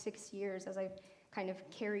6 years as I've kind of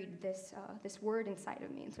carried this word inside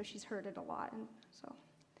of me, and so she's heard it a lot, and so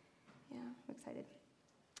yeah, I'm excited.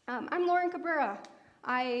 I'm Lauren Cabrera.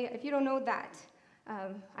 If you don't know that,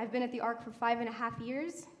 I've been at the Ark for 5.5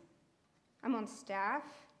 years. I'm on staff.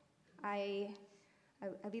 I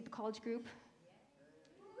lead the college group.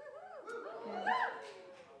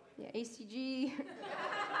 Yeah, ACG.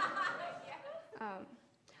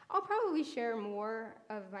 I'll probably share more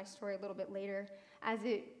of my story a little bit later as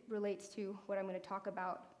it relates to what I'm going to talk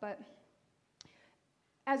about. But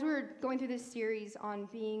as we're going through this series on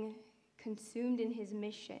being consumed in his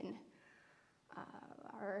mission,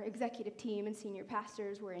 our executive team and senior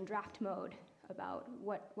pastors were in draft mode about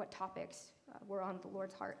what topics were on the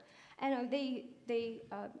Lord's heart. And they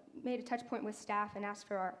made a touch point with staff and asked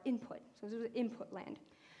for our input. So this was input land.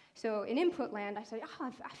 So in input land, I said,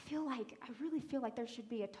 I really feel like there should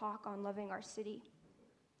be a talk on loving our city.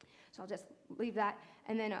 So I'll just leave that.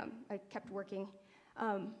 And then I kept working.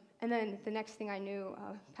 And then the next thing I knew,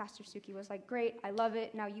 Pastor Suki was like, great, I love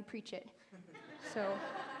it, now you preach it. So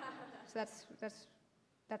that's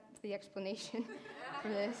the explanation for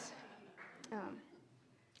this.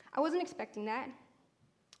 I wasn't expecting that,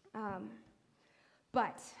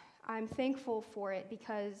 but I'm thankful for it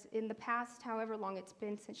because in the past, however long it's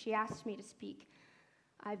been since she asked me to speak,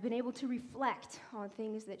 I've been able to reflect on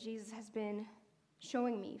things that Jesus has been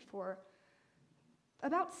showing me for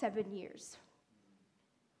about 7 years,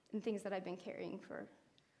 and things that I've been carrying for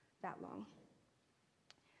that long.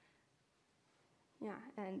 Yeah,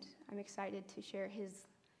 and I'm excited to share his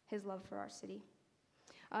love for our city.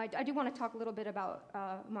 I do want to talk a little bit about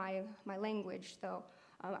my language, though.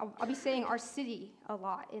 I'll be saying our city a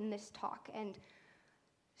lot in this talk, and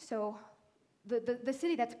so the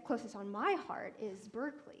city that's closest on my heart is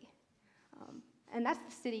Berkeley, and that's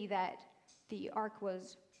the city that the Ark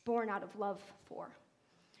was born out of love for.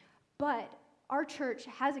 But our church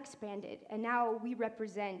has expanded, and now we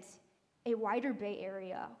represent a wider Bay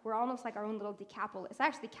Area. We're almost like our own little Decapolis. I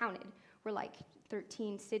actually counted. We're like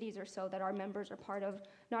 13 cities or so that our members are part of,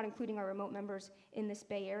 not including our remote members in this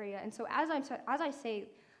Bay Area. And so as I say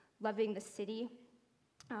loving the city,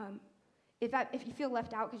 if you feel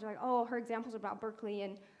left out because you're like, oh, her examples are about Berkeley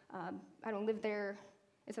and I don't live there,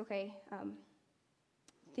 it's okay.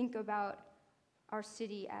 Think about our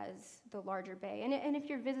city as the larger Bay. And if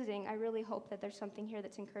you're visiting, I really hope that there's something here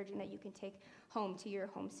that's encouraging that you can take home to your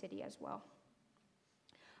home city as well.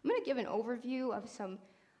 I'm going to give an overview of some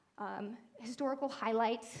historical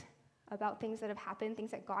highlights about things that have happened,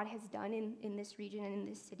 things that God has done in this region and in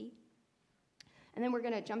this city. And then we're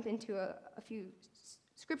going to jump into a few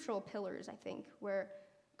scriptural pillars, I think, where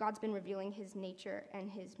God's been revealing his nature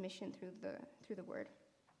and his mission through the word.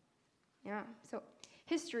 Yeah, so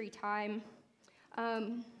history time.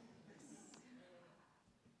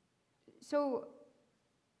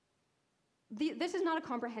 This is not a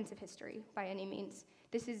comprehensive history by any means.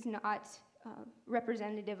 This is not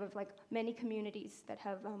representative of like many communities that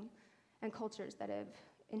have and cultures that have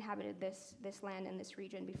inhabited this land and this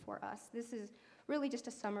region before us. This is really just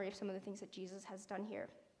a summary of some of the things that Jesus has done here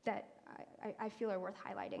that I feel are worth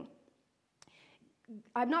highlighting.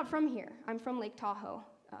 I'm not from here. I'm from Lake Tahoe,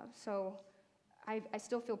 so I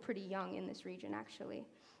still feel pretty young in this region, actually.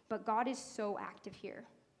 But God is so active here.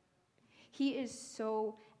 He is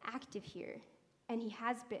so active here, and he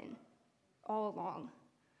has been all along.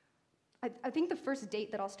 I think the first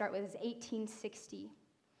date that I'll start with is 1860.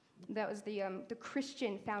 That was the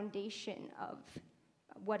Christian foundation of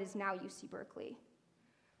what is now UC Berkeley.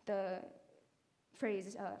 The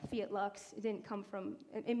phrase fiat lux, it didn't come from,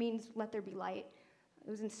 it means let there be light. It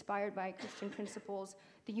was inspired by Christian principles.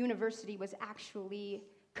 The university was actually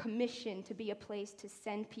commissioned to be a place to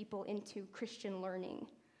send people into Christian learning.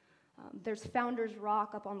 There's Founders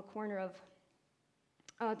Rock up on the corner of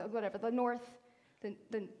the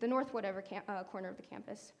north corner of the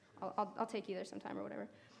campus. I'll take you there sometime or whatever.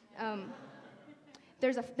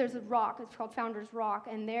 There's a rock. It's called Founders Rock,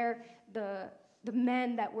 and there the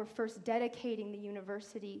men that were first dedicating the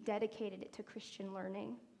university dedicated it to Christian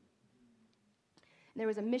learning. There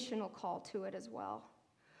was a missional call to it as well.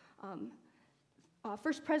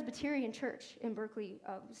 First Presbyterian Church in Berkeley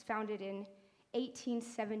was founded in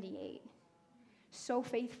 1878. So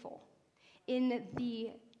faithful. In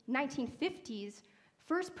the 1950s,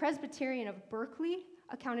 First Presbyterian of Berkeley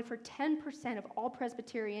accounted for 10% of all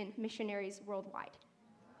Presbyterian missionaries worldwide.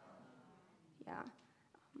 Yeah.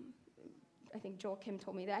 I think Joel Kim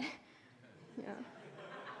told me that. Yeah.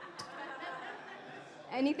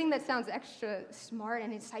 Anything that sounds extra smart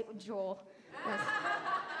and insightful, Joel.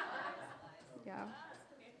 Yeah.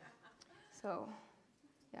 So,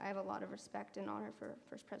 yeah. I have a lot of respect and honor for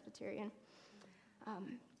First Presbyterian.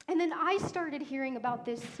 And then I started hearing about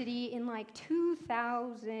this city in like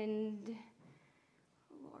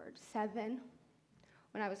 2007,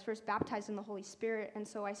 when I was first baptized in the Holy Spirit. And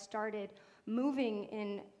so I started moving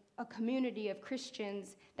in a community of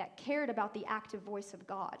Christians that cared about the active voice of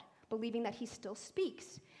God, believing that he still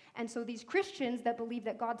speaks. And so these Christians that believe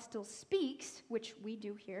that God still speaks, which we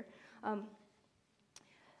do here,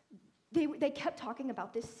 they kept talking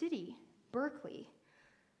about this city, Berkeley.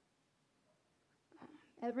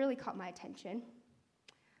 It really caught my attention.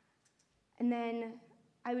 And then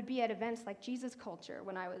I would be at events like Jesus Culture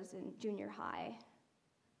when I was in junior high,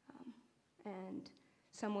 and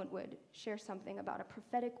someone would share something about a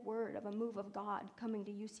prophetic word of a move of God coming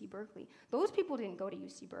to UC Berkeley. Those people didn't go to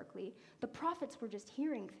UC Berkeley. The prophets were just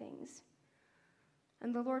hearing things.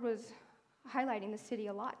 And the Lord was highlighting the city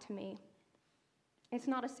a lot to me. It's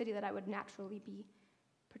not a city that I would naturally be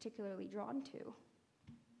particularly drawn to.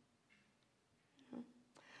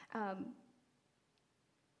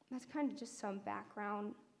 That's kind of just some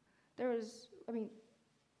background. There was,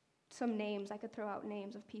 some names. I could throw out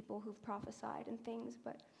names of people who've prophesied and things,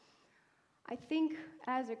 but I think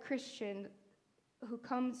as a Christian who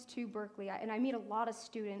comes to Berkeley, and I meet a lot of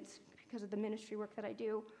students because of the ministry work that I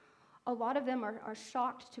do, a lot of them are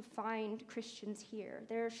shocked to find Christians here.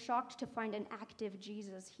 They're shocked to find an active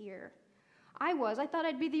Jesus here. I thought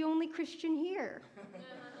I'd be the only Christian here.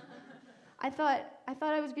 I thought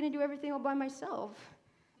I was going to do everything all by myself.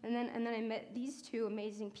 And then I met these two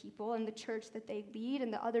amazing people and the church that they lead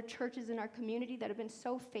and the other churches in our community that have been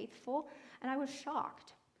so faithful. And I was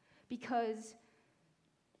shocked because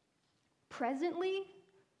presently,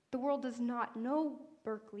 the world does not know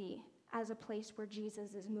Berkeley as a place where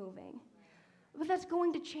Jesus is moving. But that's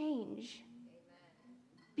going to change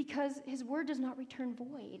because his word does not return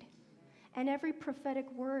void. And every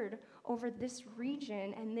prophetic word over this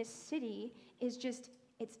region and this city is just,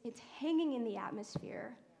 it's hanging in the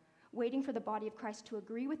atmosphere, waiting for the body of Christ to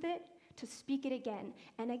agree with it, to speak it again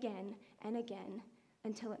and again and again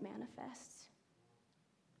until it manifests.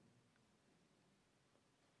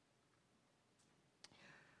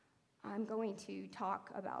 I'm going to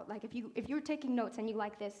talk about, if you're taking notes and you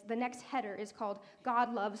like this, the next header is called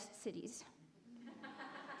God Loves Cities.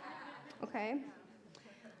 Okay?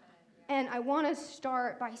 And I want to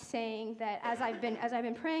start by saying that as I've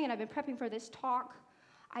been praying and I've been prepping for this talk,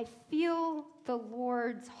 I feel the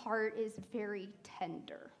Lord's heart is very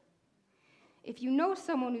tender. If you know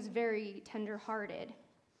someone who's very tender-hearted,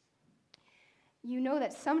 you know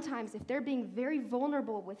that sometimes if they're being very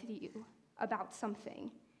vulnerable with you about something,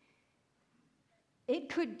 it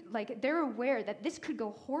could, they're aware that this could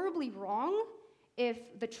go horribly wrong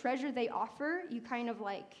if the treasure they offer you kind of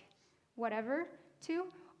whatever to,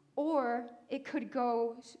 or it could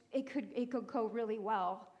go really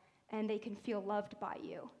well and they can feel loved by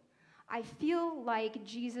you. I feel like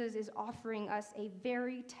Jesus is offering us a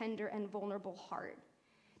very tender and vulnerable heart,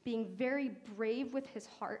 being very brave with his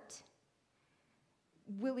heart,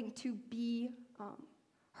 willing to be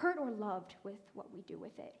hurt or loved with what we do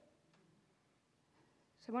with it.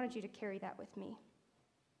 So I wanted you to carry that with me.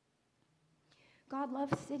 God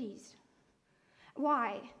loves cities.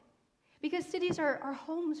 Why? Because cities are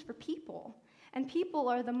homes for people, and people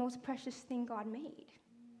are the most precious thing God made.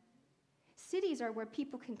 Cities are where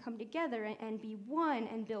people can come together and be one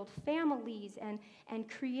and build families and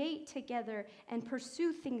create together and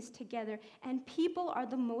pursue things together, and people are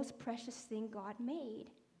the most precious thing God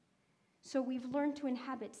made. So we've learned to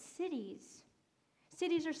inhabit cities.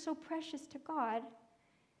 Cities are so precious to God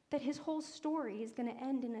that his whole story is going to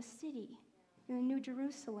end in a city, in the New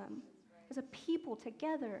Jerusalem, as a people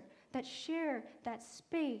together that share that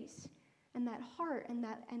space and that heart and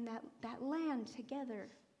that land together.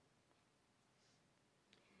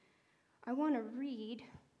 I want to read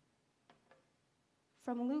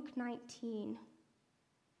from Luke 19.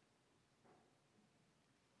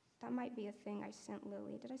 That might be a thing I sent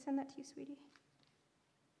Lily. Did I send that to you, sweetie?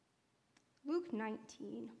 Luke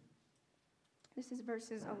 19. This is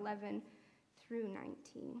verses 11 through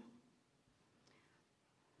 19.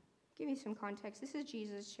 Give you some context. This is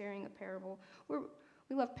Jesus sharing a parable.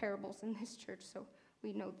 We love parables in this church, so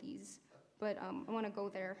we know these. But I want to go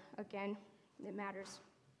there again. It matters.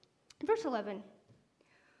 Verse 11.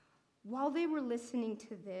 While they were listening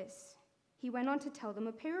to this, he went on to tell them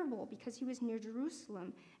a parable because he was near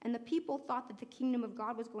Jerusalem, and the people thought that the kingdom of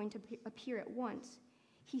God was going to appear at once.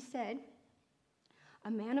 He said, a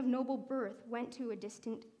man of noble birth went to a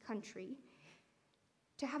distant country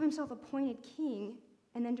to have himself appointed king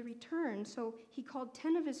and then to return. So he called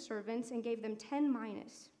 10 of his servants and gave them 10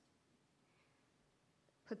 minas.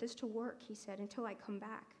 Put this to work, he said, until I come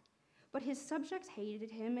back. But his subjects hated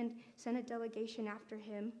him and sent a delegation after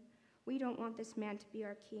him. We don't want this man to be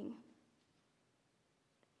our king.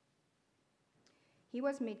 He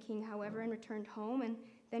was made king, however, and returned home, and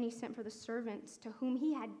then he sent for the servants to whom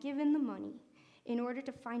he had given the money in order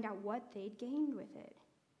to find out what they'd gained with it.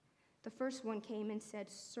 The first one came and said,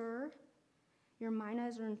 Sir, your mina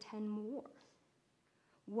has earned 10 more.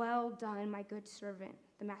 Well done, my good servant,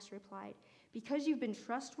 the master replied. Because you've been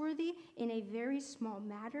trustworthy in a very small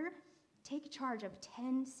matter, take charge of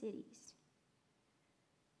 10 cities.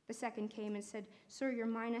 The second came and said, Sir, your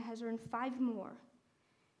mina has earned 5 more.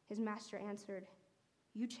 His master answered,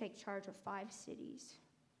 You take charge of 5 cities.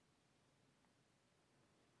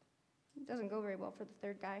 It doesn't go very well for the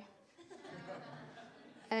third guy.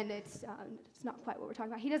 And it's not quite what we're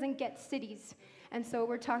talking about. He doesn't get cities. And so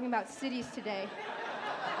we're talking about cities today.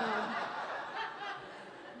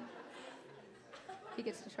 He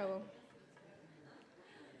gets in trouble.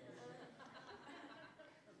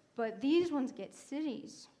 But these ones get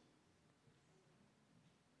cities.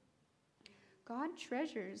 God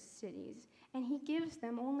treasures cities, and he gives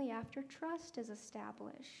them only after trust is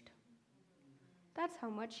established. That's how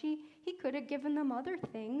much he could have given them other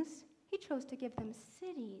things. He chose to give them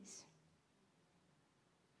cities.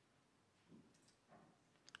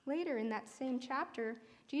 Later in that same chapter,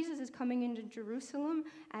 Jesus is coming into Jerusalem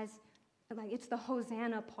as, like, it's the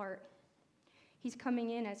Hosanna part. He's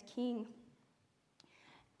coming in as king,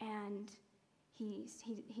 and he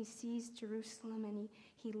sees Jerusalem, and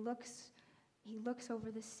he looks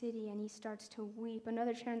over the city, and he starts to weep.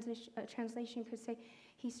 Another translation could say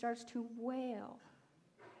he starts to wail,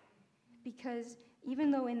 because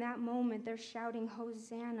even though in that moment they're shouting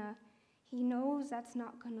Hosanna, he knows that's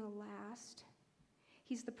not going to last.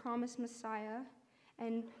 He's the promised Messiah,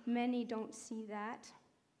 and many don't see that.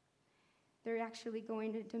 They're actually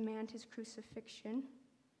going to demand his crucifixion.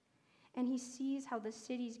 And he sees how the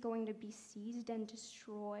city's going to be seized and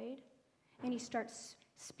destroyed. And he starts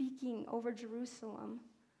speaking over Jerusalem,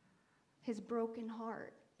 his broken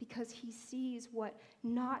heart, because he sees what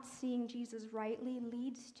not seeing Jesus rightly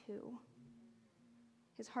leads to.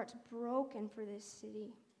 His heart's broken for this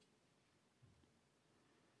city.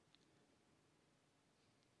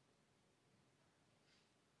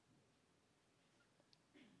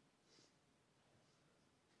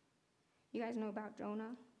 You guys know about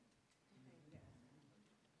Jonah?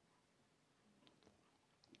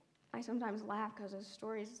 I sometimes laugh because the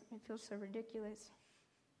stories, it feels so ridiculous.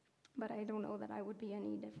 But I don't know that I would be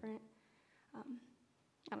any different. I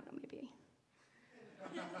don't know, maybe.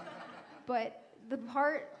 But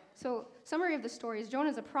summary of the story is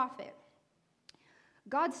Jonah's a prophet.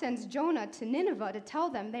 God sends Jonah to Nineveh to tell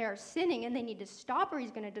them they are sinning and they need to stop or he's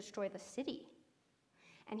going to destroy the city.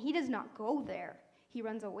 And he does not go there. He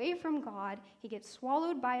runs away from God. He gets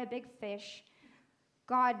swallowed by a big fish.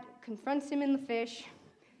 God confronts him in the fish.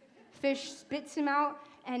 Fish spits him out,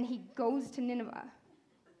 and he goes to Nineveh.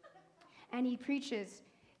 And he preaches,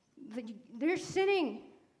 they're sinning.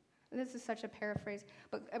 This is such a paraphrase,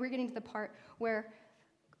 but we're getting to the part where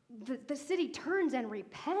the city turns and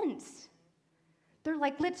repents. They're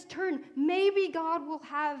like, let's turn. Maybe God will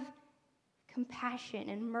have compassion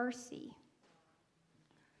and mercy.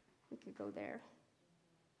 We could go there.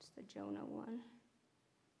 It's the Jonah one.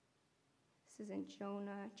 This is in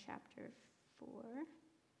Jonah chapter 4.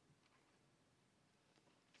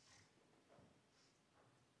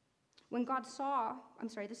 When God saw,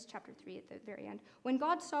 this is chapter 3 at the very end. When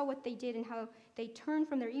God saw what they did and how they turned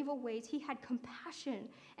from their evil ways, he had compassion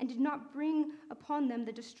and did not bring upon them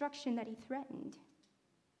the destruction that he threatened.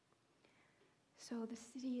 So the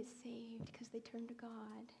city is saved because they turned to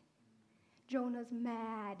God. Jonah's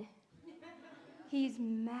mad. He's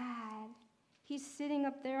mad. He's sitting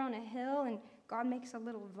up there on a hill, and God makes a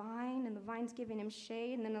little vine, and the vine's giving him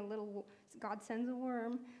shade, and then God sends a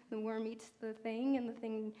worm. The worm eats the thing, and the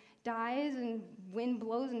thing dies, and wind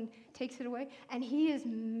blows and takes it away, and he is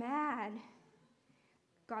mad.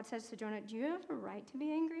 God says to Jonah, do you have a right to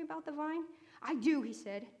be angry about the vine? I do, he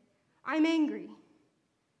said. I'm angry.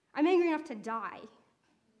 I'm angry enough to die.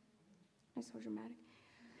 That's so dramatic.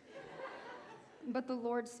 But the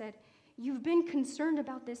Lord said, you've been concerned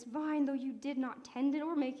about this vine, though you did not tend it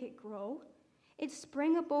or make it grow. It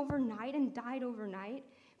sprang up overnight and died overnight.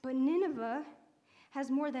 But Nineveh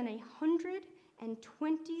has more than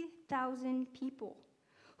 120,000 people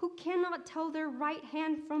who cannot tell their right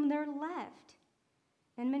hand from their left,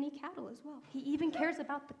 and many cattle as well. He even cares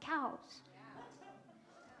about the cows.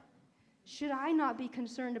 Should I not be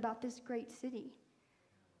concerned about this great city?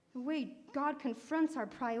 The way God confronts our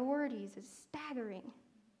priorities is staggering.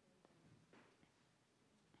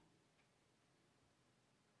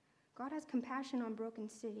 God has compassion on broken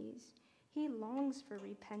cities. He longs for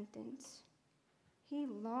repentance. He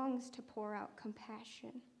longs to pour out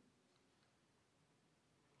compassion.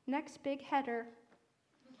 Next big header.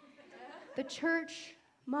 The church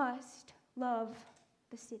must love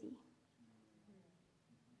the city.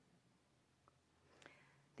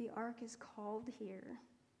 The ark is called here.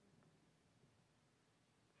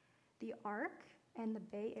 The ark and the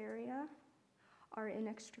Bay Area are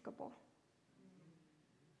inextricable.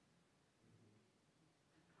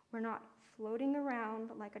 We're not floating around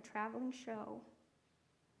like a traveling show.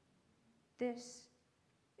 This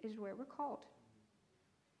is where we're called.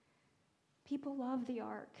 People love the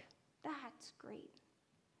ark. That's great.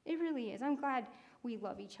 It really is. I'm glad we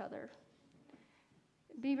love each other.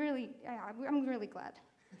 I'm really glad.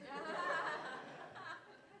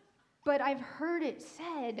 But I've heard it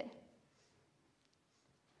said,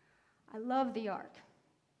 I love the ark,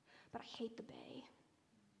 but I hate the bay.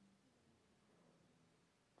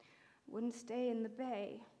 I wouldn't stay in the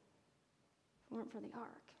bay if it weren't for the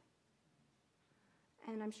ark.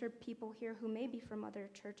 And I'm sure people here who may be from other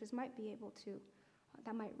churches might be able to,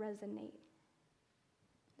 that might resonate.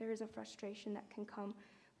 There is a frustration that can come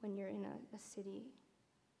when you're in a city.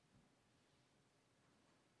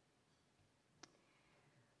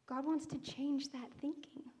 God wants to change that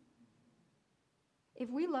thinking. If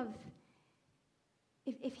he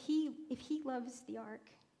loves the ark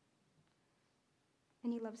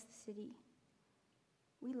and he loves the city,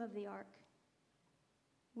 we love the ark.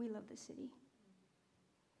 We love the city.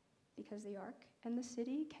 Because the ark and the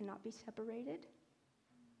city cannot be separated.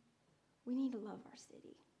 We need to love our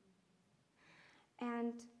city.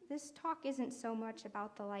 And this talk isn't so much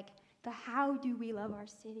about the how do we love our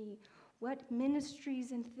city, what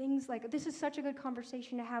ministries and things like, this is such a good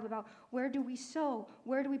conversation to have about where do we sow,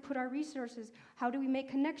 where do we put our resources, how do we make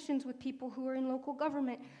connections with people who are in local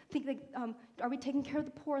government, are we taking care of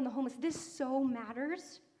the poor and the homeless? This so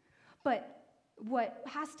matters, but what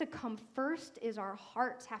has to come first is our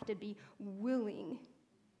hearts have to be willing.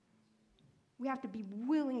 We have to be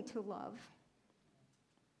willing to love.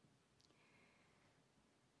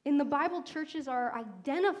 In the Bible, churches are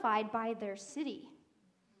identified by their city.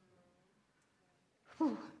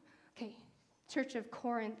 Whew. Okay, Church of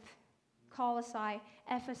Corinth, Colossae,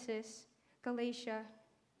 Ephesus, Galatia.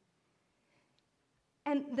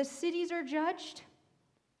 And the cities are judged,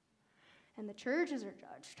 and the churches are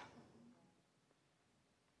judged.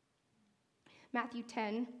 Matthew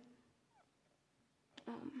 10,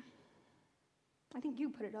 I think you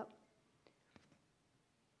put it up.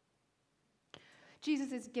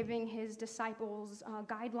 Jesus is giving his disciples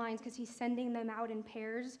guidelines because he's sending them out in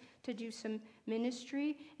pairs to do some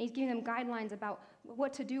ministry. And he's giving them guidelines about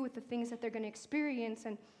what to do with the things that they're going to experience.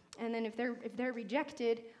 And then if they're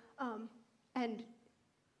rejected, and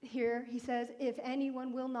here he says, if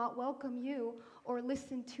anyone will not welcome you or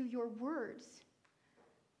listen to your words,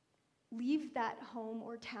 leave that home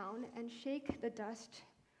or town and shake the dust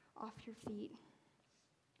off your feet.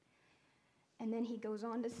 And then he goes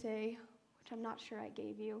on to say, which I'm not sure I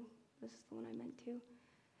gave you, this is the one I meant to,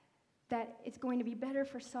 that it's going to be better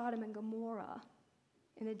for Sodom and Gomorrah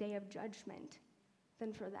in the day of judgment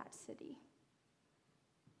than for that city.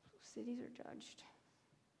 So cities are judged.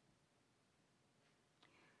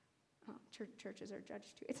 Churches are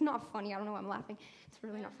judged too. It's not funny. I don't know why I'm laughing. It's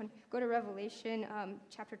really not funny. Go to Revelation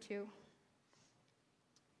chapter 2.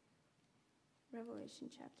 Revelation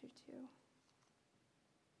chapter 2.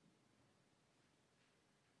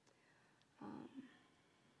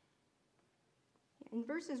 In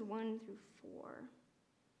verses 1 through 4.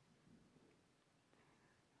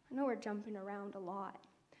 I know we're jumping around a lot.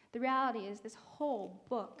 The reality is this whole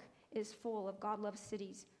book is full of God loves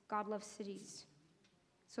cities. God loves cities.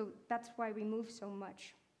 So that's why we move so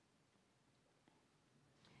much.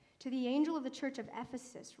 To the angel of the church of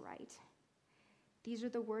Ephesus write, these are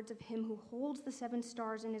the words of him who holds the 7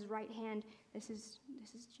 stars in his right hand. This is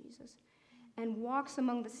Jesus. And walks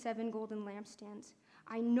among the 7 golden lampstands.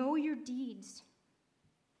 I know your deeds,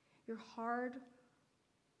 your hard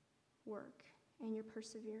work, and your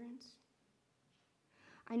perseverance.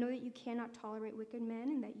 I know that you cannot tolerate wicked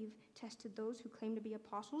men and that you've tested those who claim to be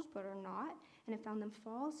apostles but are not and have found them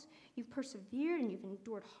false. You've persevered and you've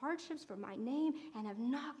endured hardships for my name and have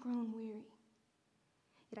not grown weary.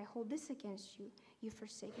 Yet I hold this against you. You've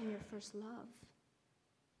forsaken your first love.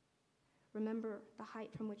 Remember the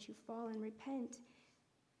height from which you fall and repent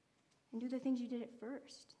and do the things you did at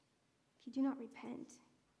first. If you do not repent,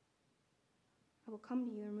 I will come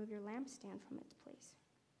to you and remove your lampstand from its place.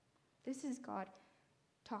 This is God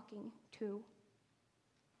talking to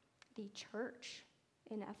the church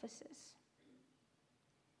in Ephesus.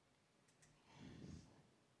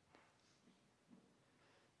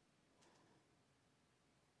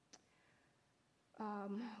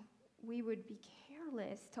 we would be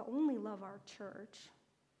careless to only love our church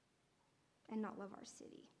and not love our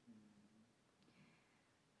city.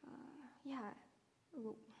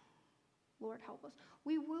 Lord help us.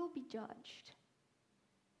 We will be judged.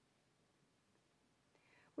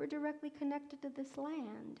 We're directly connected to this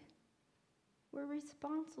land. We're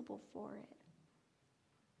responsible for it.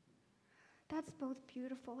 That's both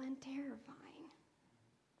beautiful and terrifying.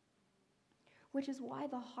 Which is why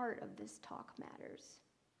the heart of this talk matters.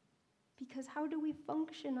 Because how do we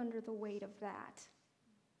function under the weight of that?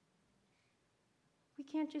 We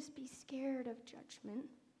can't just be scared of judgment,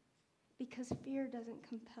 because fear doesn't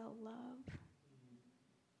compel love.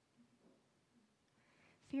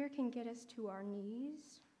 Fear can get us to our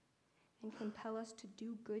knees and compel us to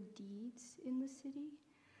do good deeds in the city,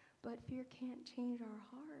 but fear can't change our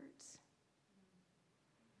hearts.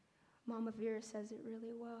 Mama Vera says it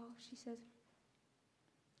really well. She says,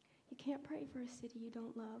 you can't pray for a city you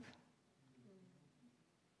don't love.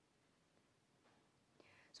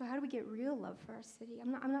 So how do we get real love for our city?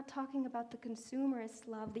 I'm not talking about the consumerist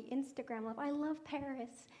love, the Instagram love. I love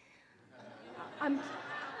Paris. I'm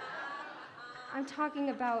talking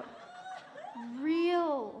about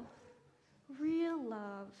real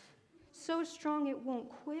love. So strong it won't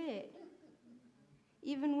quit.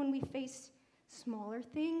 Even when we face smaller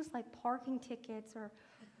things like parking tickets or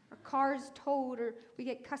cars towed, or we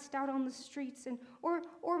get cussed out on the streets, or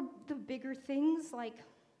the bigger things like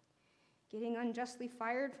getting unjustly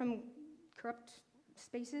fired from corrupt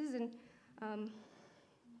spaces and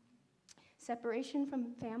separation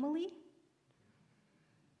from family.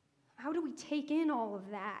 How do we take in all of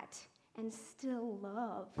that and still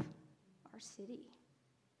love our city?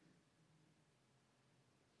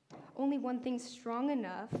 Only one thing's strong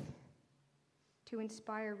enough to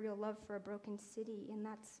inspire real love for a broken city, and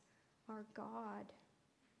that's our God.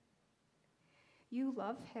 You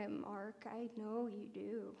love him, Ark. I know you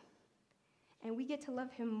do. And we get to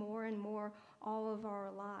love him more and more all of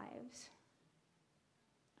our lives.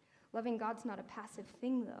 Loving God's not a passive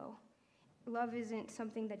thing, though. Love isn't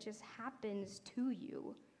something that just happens to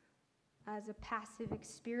you as a passive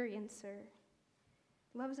experiencer.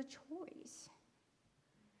 Love is a choice.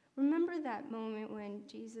 Remember that moment when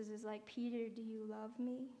Jesus is like, Peter, do you love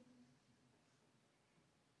me?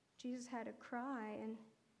 Jesus had a cry, and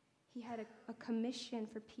he had a commission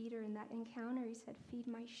for Peter in that encounter. He said, feed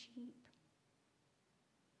my sheep.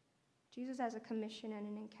 Jesus has a commission and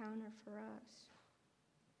an encounter for us.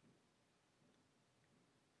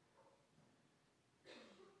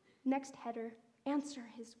 Next header, answer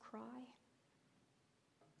his cry.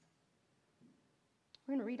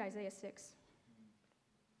 We're going to read Isaiah 6.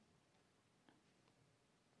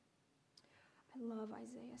 I love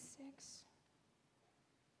Isaiah 6.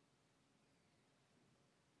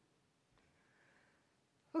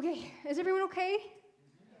 Okay, is everyone okay?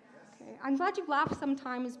 Okay, I'm glad you laugh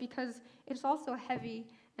sometimes because it's also heavy,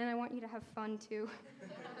 and I want you to have fun too.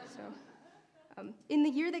 In the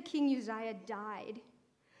year that King Uzziah died,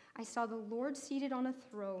 I saw the Lord seated on a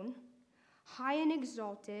throne, high and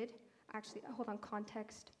exalted. Actually, hold on,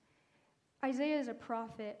 context. Isaiah is a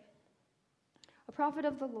prophet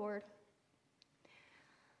of the Lord,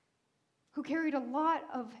 who carried a lot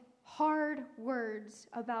of hard words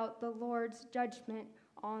about the Lord's judgment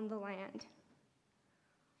on the land.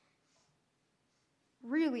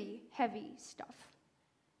 Really heavy stuff.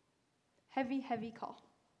 Heavy call.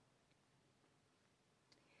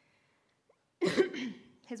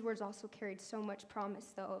 His words also carried so much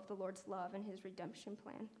promise, though, of the Lord's love and his redemption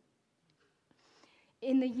plan.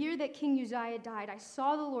 In the year that King Uzziah died, I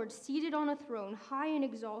saw the Lord seated on a throne, high and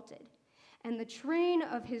exalted, and the train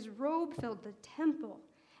of his robe filled the temple,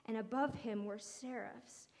 and above him were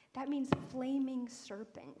seraphs. That means flaming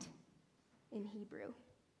serpent in Hebrew.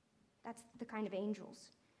 That's the kind of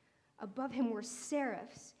angels. Above him were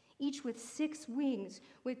seraphs, each with 6 wings.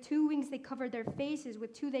 With 2 wings they covered their faces,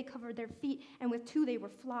 with 2 they covered their feet, and with 2 they were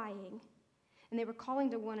flying. And they were calling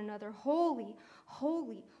to one another, Holy,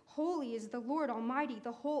 holy, holy is the Lord Almighty.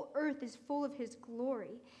 The whole earth is full of his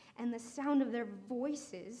glory. And the sound of their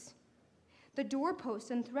voices, the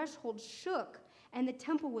doorposts and thresholds shook, and the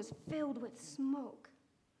temple was filled with smoke.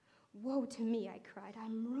 Woe to me, I cried,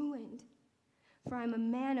 I'm ruined. For I'm a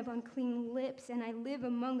man of unclean lips, and I live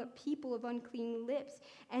among a people of unclean lips,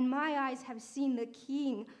 and my eyes have seen the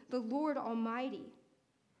King, the Lord Almighty.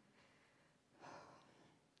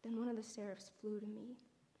 Then one of the seraphs flew to me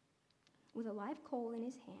with a live coal in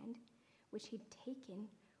his hand, which he'd taken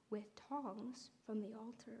with tongs from the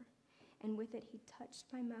altar, and with it he touched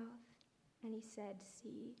my mouth, and he said,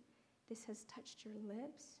 See, this has touched your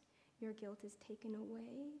lips, your guilt is taken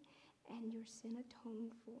away, and your sin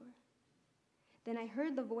atoned for. Then I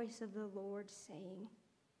heard the voice of the Lord saying,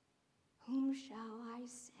 whom shall I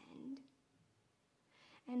send?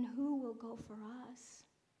 And who will go for us?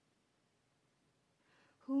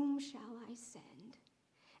 Whom shall I send?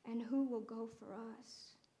 And who will go for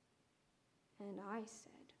us? And I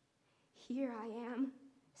said, here I am,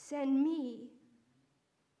 send me.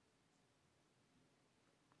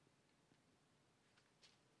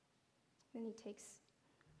 Then he takes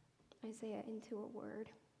Isaiah into a word.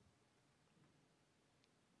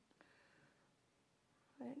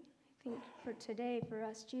 But I think for today, for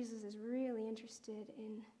us, Jesus is really interested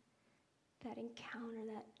in that encounter,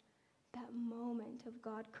 that moment of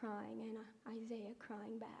God crying and Isaiah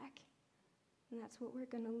crying back. And that's what we're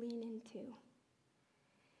going to lean into.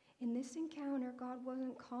 In this encounter, God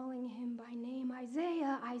wasn't calling him by name,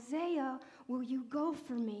 Isaiah, Isaiah, will you go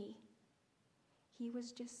for me? He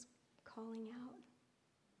was just calling out.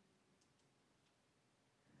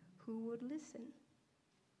 Who would listen?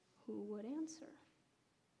 Who would answer?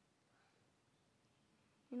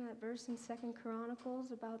 You know that verse in 2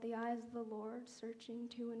 Chronicles about the eyes of the Lord searching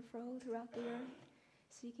to and fro throughout the earth,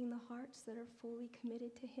 seeking the hearts that are fully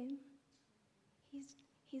committed to him?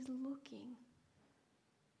 He's looking.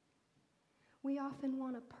 We often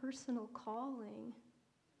want a personal calling.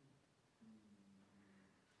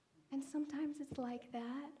 And sometimes it's like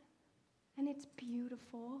that, and it's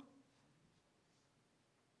beautiful.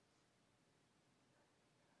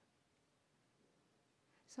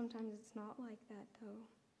 Sometimes it's not like that, though.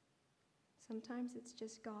 Sometimes it's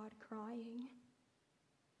just God crying.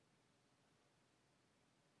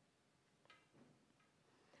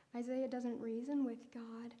 Isaiah doesn't reason with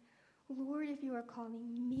God. Lord, if you are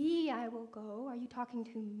calling me, I will go. Are you talking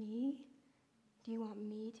to me? Do you want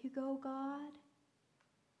me to go, God?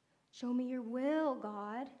 Show me your will,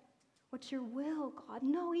 God. What's your will, God?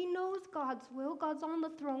 No, he knows God's will. God's on the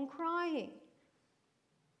throne crying.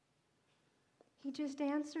 He just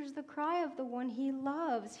answers the cry of the one he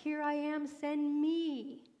loves. Here I am, send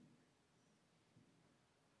me.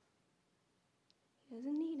 He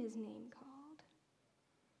doesn't need his name called.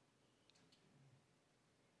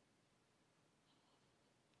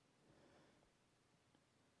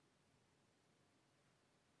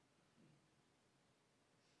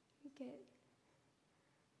 We get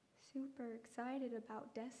super excited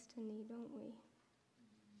about destiny, don't we?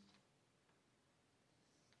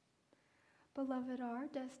 Beloved, our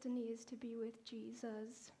destiny is to be with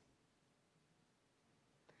Jesus.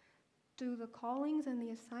 Do the callings and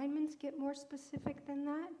the assignments get more specific than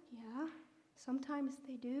that? Yeah, sometimes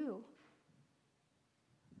they do.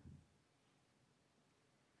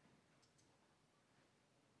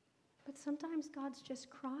 But sometimes God's just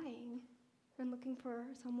crying and looking for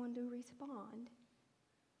someone to respond.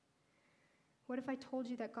 What if I told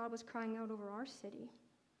you that God was crying out over our city?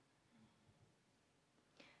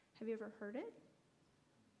 Have you ever heard it?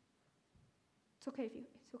 It's okay if you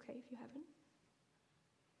haven't.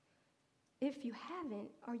 If you haven't,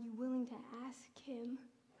 are you willing to ask him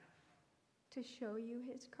to show you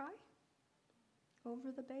his cry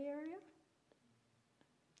over the Bay Area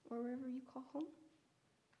or wherever you call home?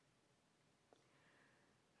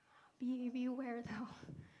 Be aware, though,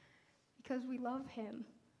 because we love him.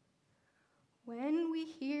 When we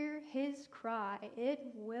hear his cry,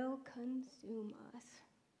 it will consume us.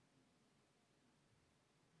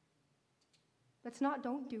 That's not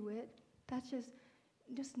don't do it. That's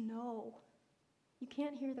just know. You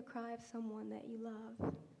can't hear the cry of someone that you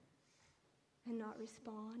love and not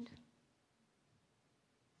respond.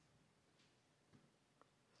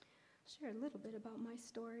 I'll share a little bit about my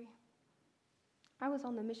story. I was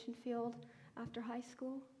on the mission field after high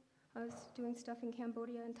school. I was doing stuff in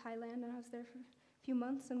Cambodia and Thailand, and I was there for a few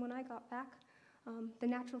months. And when I got back, the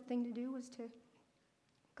natural thing to do was to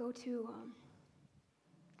go to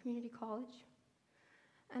community college.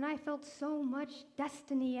 And I felt so much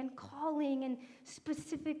destiny and calling and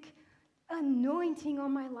specific anointing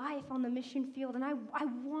on my life on the mission field, and I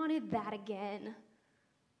wanted that again.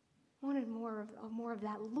 I wanted more of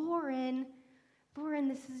that. Lauren,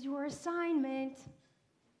 this is your assignment.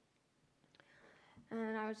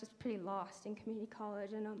 And I was just pretty lost in community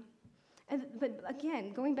college, but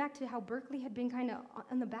again, going back to how Berkeley had been kind of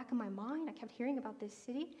on the back of my mind, I kept hearing about this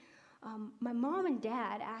city. My mom and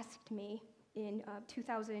dad asked me in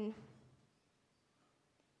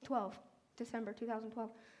 2012, December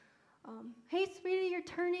 2012, hey, sweetie, you're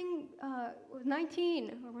turning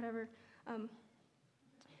 19 or whatever. What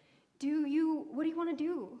do you want to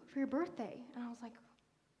do for your birthday? And I was like,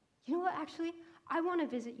 you know what, actually, I want to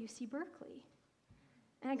visit UC Berkeley.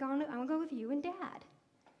 And I want to go with you and Dad.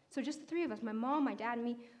 So just the three of us, my mom, my dad, and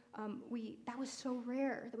me, that was so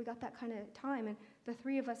rare that we got that kind of time. And the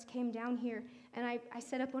three of us came down here, and I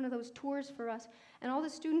set up one of those tours for us, and all the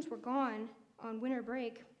students were gone on winter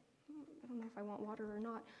break. I don't know if I want water or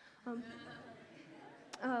not.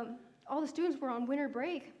 All the students were on winter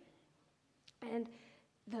break, and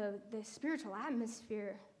the spiritual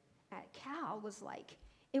atmosphere at Cal was like,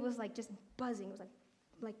 it was like just buzzing. It was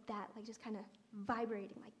like that, like just kind of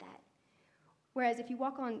vibrating like that. Whereas if you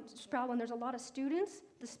walk on Sproul when there's a lot of students,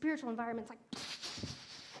 the spiritual environment's like,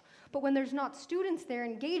 but when there's not students there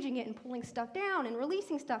engaging it and pulling stuff down and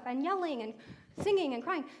releasing stuff and yelling and singing and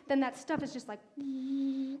crying, then that stuff is just like,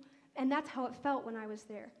 and that's how it felt when I was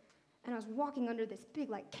there. And I was walking under this big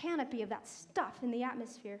like canopy of that stuff in the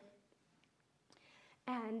atmosphere.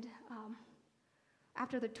 And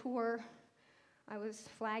after the tour, I was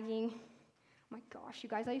flagging. My gosh, you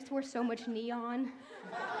guys, I used to wear so much neon.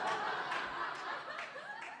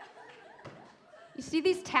 You see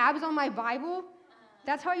these tabs on my Bible?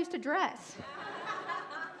 That's how I used to dress.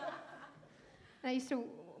 And I used to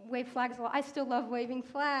wave flags a lot. I still love waving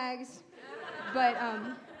flags, but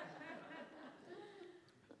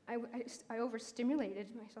I overstimulated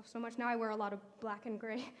myself so much. Now I wear a lot of black and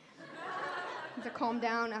gray to calm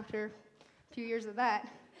down after a few years of that.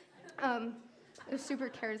 It was super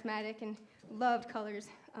charismatic and loved colors.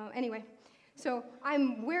 Anyway, so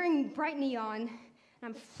I'm wearing bright neon, and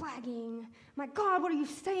I'm flagging. My God, what are you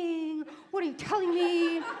saying? What are you telling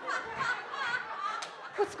me?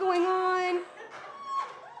 What's going on?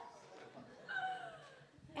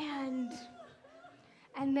 And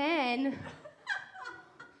then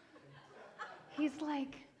he's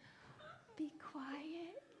like, be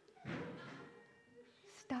quiet.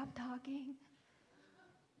 Stop talking.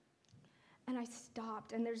 And I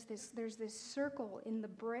stopped, and there's this circle in the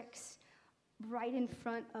bricks right in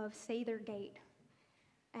front of Sather Gate.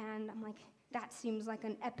 And I'm like, that seems like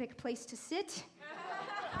an epic place to sit.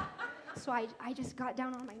 So I just got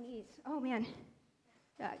down on my knees. Oh, man.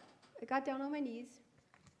 I got down on my knees.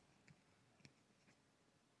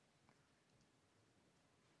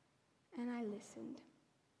 And I listened.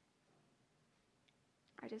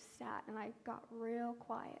 I just sat, and I got real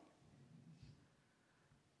quiet.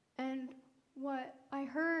 And what I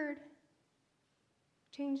heard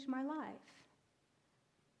changed my life.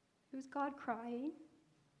 It was God crying.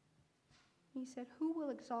 He said, who will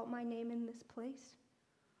exalt my name in this place?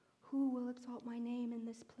 Who will exalt my name in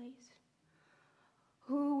this place?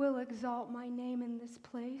 Who will exalt my name in this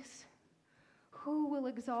place? Who will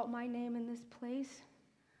exalt my name in this place?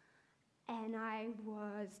 And I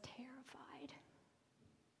was terrified.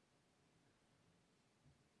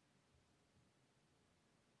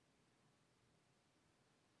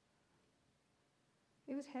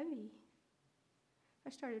 It was heavy. I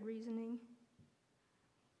started reasoning.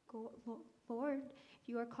 Lord, if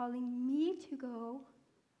you are calling me to go,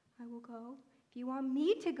 I will go. If you want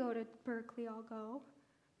me to go to Berkeley, I'll go.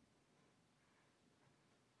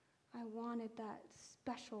 I wanted that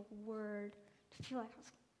special word to feel like I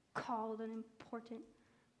was called and important.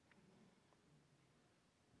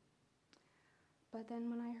 But then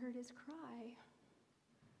when I heard his cry,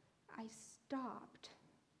 I stopped.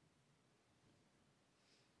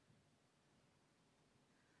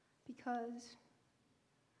 Because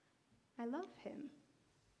I love him.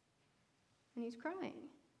 And he's crying.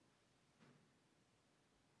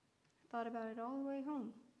 I thought about it all the way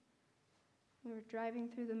home. We were driving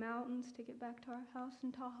through the mountains to get back to our house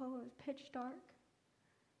in Tahoe. It was pitch dark.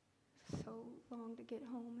 So long to get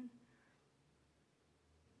home. And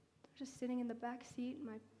I was just sitting in the back seat.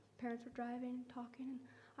 My parents were driving and talking. And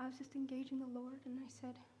I was just engaging the Lord. And I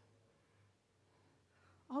said,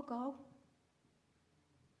 I'll go.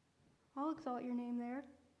 I'll exalt your name there.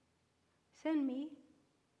 Send me.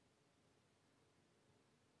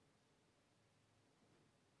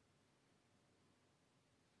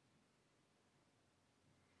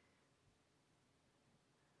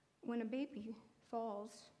 When a baby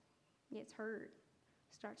falls, gets hurt,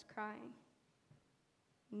 starts crying,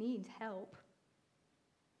 needs help,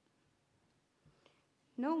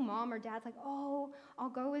 no mom or dad's like, oh, I'll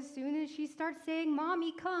go as soon as she starts saying,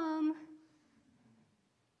 Mommy, come.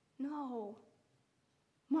 No.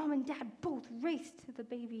 Mom and dad both race to the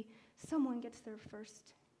baby. Someone gets there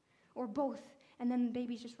first. Or both. And then the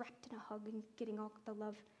baby's just wrapped in a hug and getting all the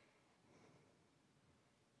love.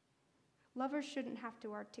 Lovers shouldn't have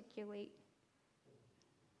to articulate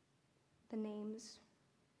the names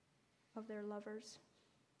of their lovers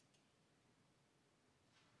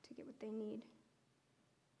to get what they need.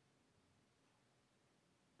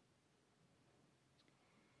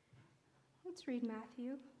 Let's read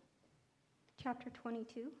Matthew chapter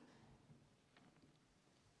 22.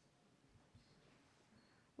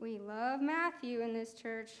 We love Matthew in this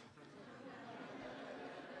church.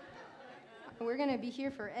 We're going to be here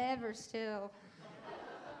forever still.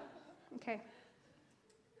 Okay.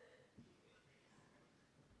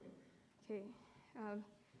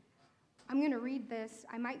 I'm going to read this.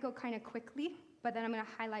 I might go kind of quickly, but then I'm going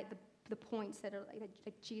to highlight the points that are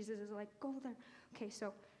like Jesus is like, go there. Okay,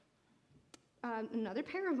 so another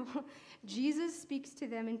parable. Jesus speaks to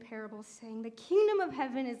them in parables, saying, the kingdom of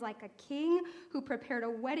heaven is like a king who prepared a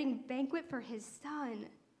wedding banquet for his son.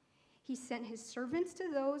 He sent his servants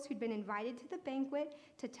to those who'd been invited to the banquet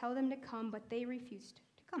to tell them to come, but they refused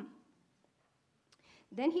to come.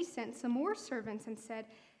 Then he sent some more servants and said,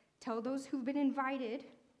 tell those who've been invited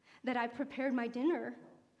that I've prepared my dinner.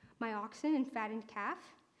 My oxen and fattened calf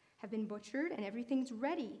have been butchered and everything's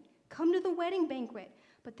ready. Come to the wedding banquet.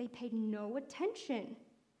 But they paid no attention.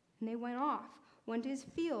 And they went off, one to his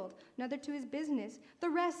field, another to his business.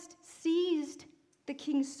 The rest seized the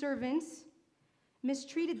king's servants,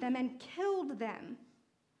 mistreated them, and killed them.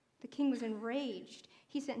 The king was enraged.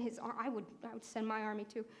 He sent his I would send my army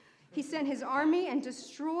too. He sent his army and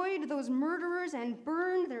destroyed those murderers and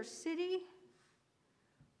burned their city.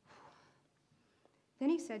 Then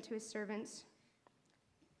he said to his servants,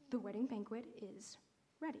 the wedding banquet is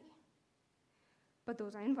ready. But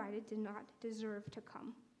those I invited did not deserve to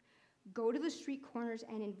come. Go to the street corners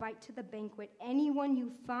and invite to the banquet anyone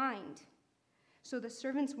you find. So the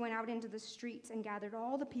servants went out into the streets and gathered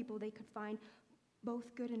all the people they could find,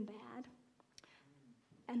 both good and bad.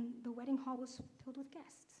 And the wedding hall was filled with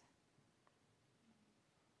guests.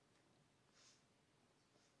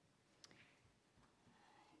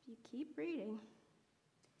 If you keep reading,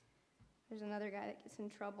 there's another guy that gets in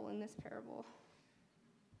trouble in this parable.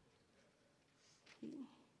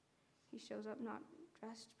 He shows up not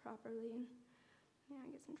dressed properly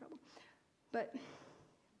and gets in trouble. But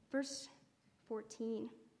verse 14.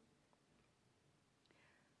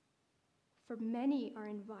 For many are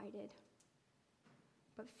invited,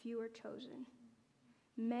 but few are chosen.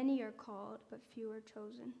 Many are called, but few are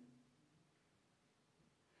chosen.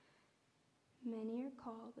 Many are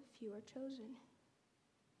called, but few are chosen.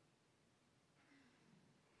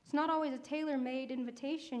 It's not always a tailor-made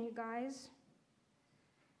invitation, you guys.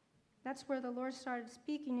 That's where the Lord started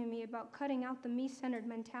speaking to me about cutting out the me-centered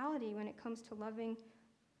mentality when it comes to loving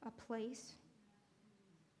a place.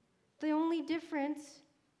 The only difference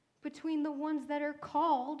between the ones that are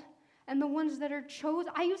called and the ones that are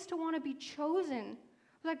chosen, I used to want to be chosen.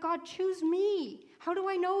 I was like, God, choose me. How do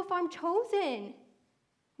I know if I'm chosen?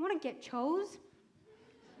 I want to get chose.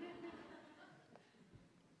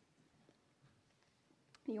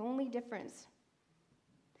 The only difference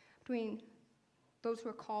between those who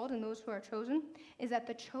are called and those who are chosen is that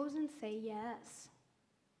the chosen say yes.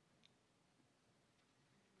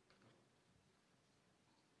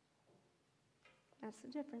 That's the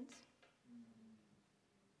difference.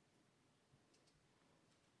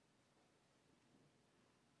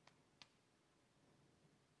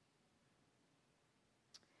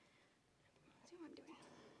 Let's see what I'm doing.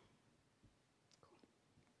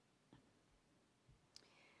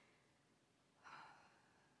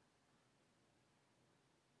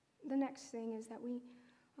 The next thing is that we,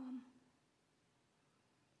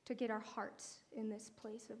 to get our hearts in this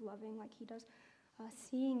place of loving like he does,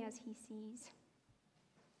 seeing as he sees.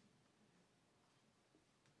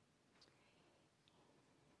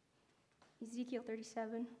 Ezekiel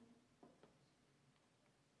 37.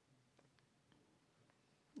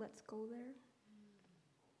 Let's go there.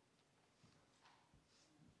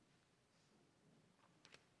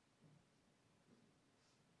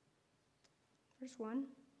 Verse 1.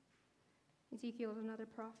 Ezekiel is another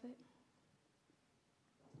prophet.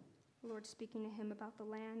 The Lord speaking to him about the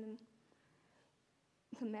land and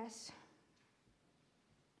the mess.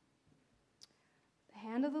 The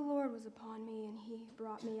hand of the Lord was upon me, and he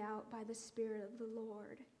brought me out by the Spirit of the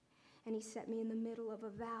Lord. And he set me in the middle of a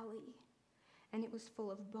valley, and it was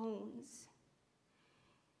full of bones.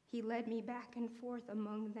 He led me back and forth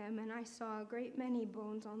among them, and I saw a great many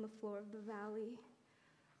bones on the floor of the valley,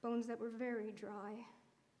 bones that were very dry.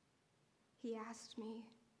 He asked me,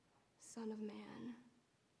 Son of man,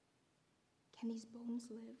 can these bones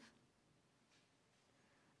live?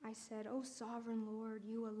 I said, O sovereign Lord,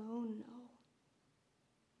 you alone know.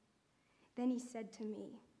 Then he said to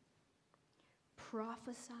me,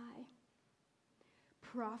 prophesy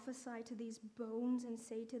to these bones and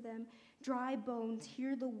say to them, dry bones,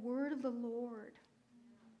 hear the word of the Lord.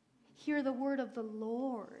 Hear the word of the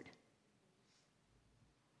Lord.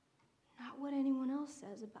 Not what anyone else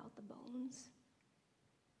says about the bones.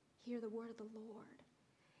 Hear the word of the Lord.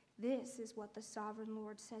 This is what the sovereign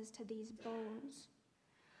Lord says to these bones.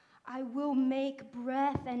 I will make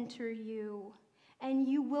breath enter you, and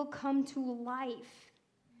you will come to life.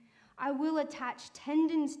 I will attach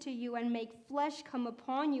tendons to you and make flesh come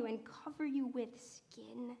upon you and cover you with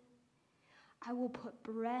skin. I will put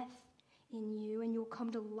breath in you, and you'll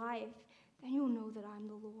come to life. Then you'll know that I'm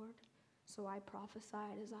the Lord. So I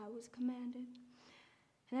prophesied as I was commanded.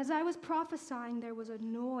 And as I was prophesying, there was a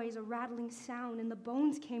noise, a rattling sound, and the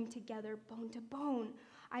bones came together, bone to bone.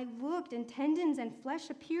 I looked, and tendons and flesh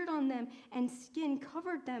appeared on them, and skin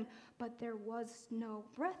covered them, but there was no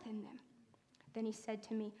breath in them. Then he said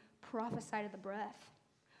to me, prophesy to the breath.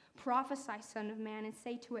 Prophesy, son of man, and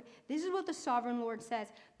say to it, this is what the sovereign Lord says.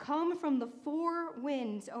 Come from the four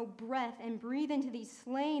winds, O breath, and breathe into these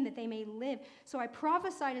slain that they may live. So I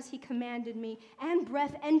prophesied as he commanded me, and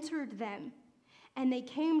breath entered them. And they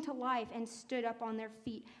came to life and stood up on their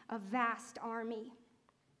feet, a vast army.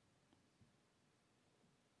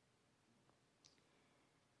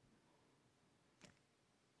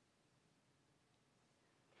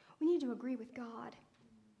 We need to agree with God.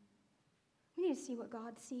 We need to see what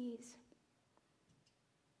God sees.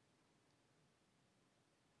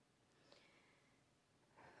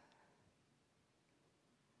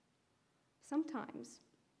 Sometimes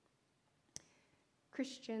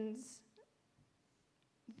Christians,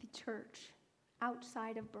 the church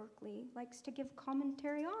outside of Berkeley, likes to give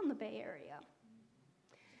commentary on the Bay Area.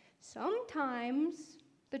 Sometimes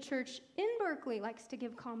the church in Berkeley likes to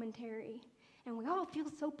give commentary, and we all feel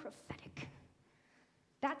so prophetic.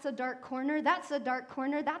 That's a dark corner, that's a dark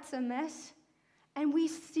corner, that's a mess. And we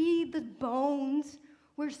see the bones.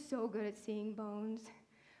 We're so good at seeing bones.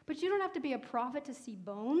 But you don't have to be a prophet to see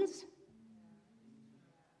bones.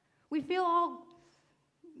 We feel all,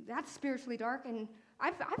 that's spiritually dark, and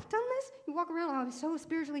I've done this. You walk around, I'm so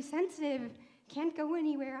spiritually sensitive, can't go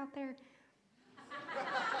anywhere out there.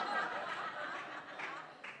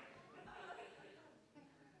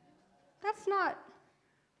 That's not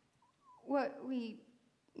what we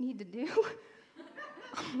need to do.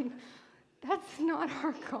 That's not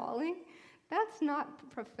our calling. That's not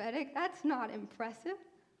prophetic. That's not impressive.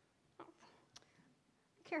 I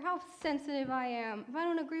don't care how sensitive I am. If I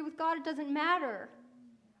don't agree with God, it doesn't matter.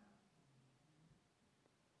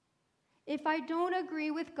 If I don't agree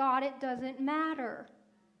with God, it doesn't matter.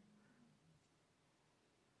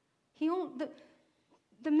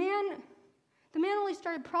 The man only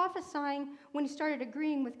started prophesying when he started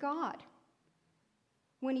agreeing with God.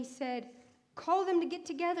 When he said, call them to get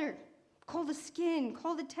together, call the skin,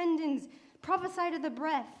 call the tendons, prophesy to the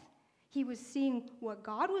breath. He was seeing what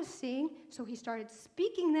God was seeing, so he started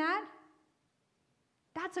speaking that.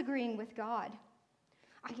 That's agreeing with God.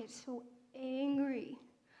 I get so angry.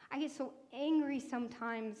 I get so angry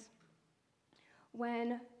sometimes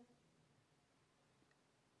when,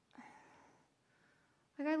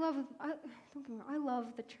 don't get me wrong, I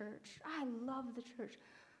love the church. I love the church.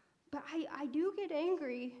 But I do get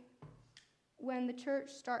angry when the church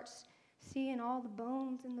starts seeing all the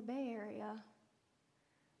bones in the Bay Area,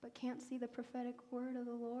 but can't see the prophetic word of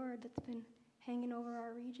the Lord that's been hanging over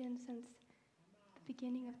our region since the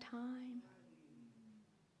beginning of time.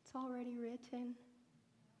 It's already written.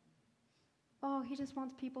 Oh, he just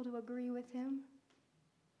wants people to agree with him.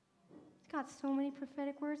 He's got so many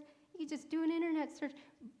prophetic words. You just do an internet search,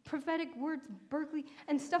 prophetic words, Berkeley,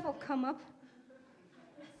 and stuff will come up.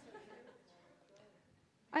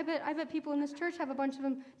 I bet people in this church have a bunch of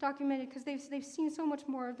them documented because they've seen so much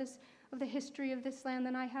more of the history of this land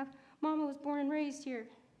than I have. Mama was born and raised here.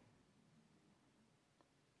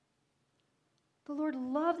 The Lord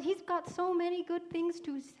he's got so many good things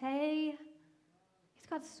to say. He's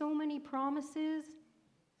got so many promises.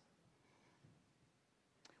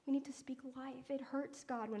 We need to speak life. It hurts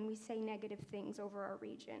God when we say negative things over our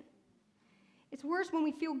region. It's worse when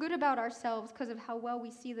we feel good about ourselves because of how well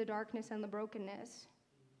we see the darkness and the brokenness.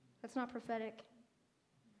 That's not prophetic.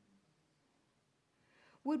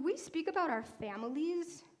 Would we speak about our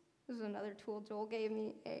families? This is another tool Joel gave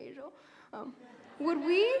me. Hey, Joel.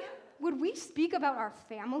 Would we speak about our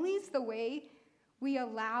families the way we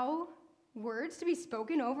allow words to be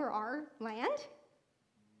spoken over our land?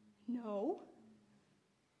 No.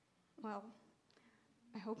 Well,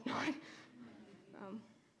 I hope not.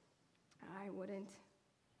 I wouldn't.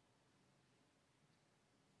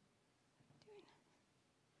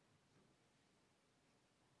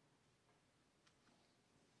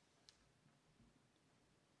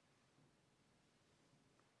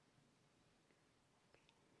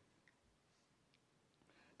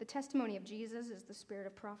 The testimony of Jesus is the spirit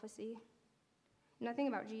of prophecy. Nothing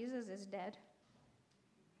about Jesus is dead.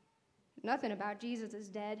 Nothing about Jesus is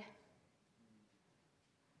dead.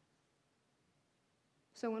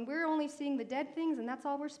 So when we're only seeing the dead things and that's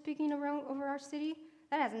all we're speaking around over our city,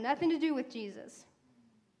 that has nothing to do with Jesus.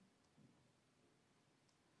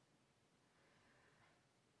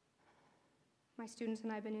 My students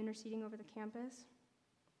and I have been interceding over the campus.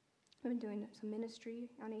 We've been doing some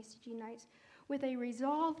ministry on ACG nights with a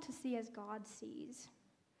resolve to see as God sees.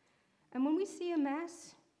 And when we see a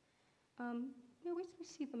mess, we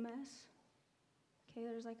see the mess. Okay,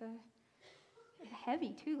 there's like a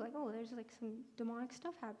heavy too, like, oh, there's like some demonic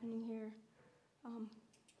stuff happening here.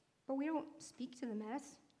 But we don't speak to the mess.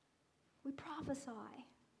 We prophesy.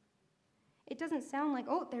 It doesn't sound like,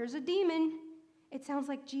 oh, there's a demon. It sounds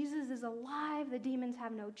like Jesus is alive. The demons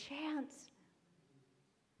have no chance.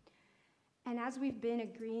 And as we've been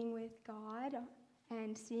agreeing with God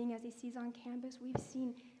and seeing as he sees on campus, we've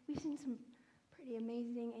seen some pretty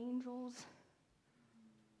amazing angels.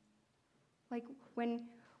 Like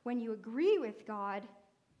when you agree with God,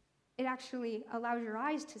 it actually allows your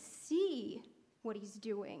eyes to see what he's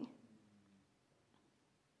doing.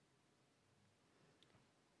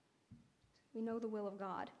 We know the will of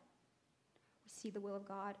God. We see the will of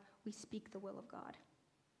God. We speak the will of God.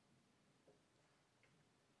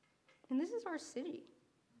 And this is our city.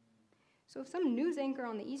 So if some news anchor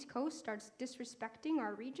on the East Coast starts disrespecting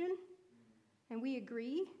our region, and we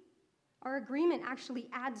agree, our agreement actually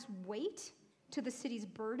adds weight to the city's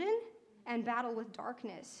burden and battle with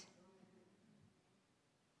darkness.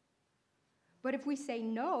 But if we say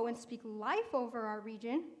no and speak life over our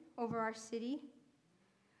region, over our city,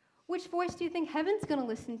 which voice do you think heaven's going to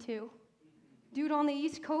listen to? Dude on the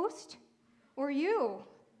East Coast or you?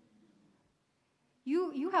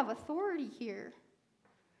 You have authority here.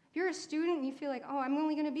 If you're a student and you feel like, oh, I'm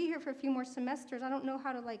only going to be here for a few more semesters, I don't know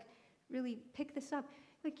how to really pick this up.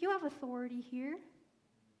 You have authority here.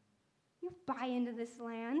 You buy into this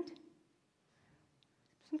land.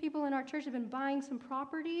 Some people in our church have been buying some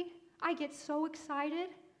property. I get so excited.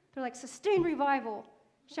 They're like, sustained revival.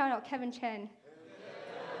 Shout out Kevin Chen.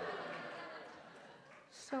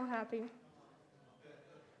 So happy.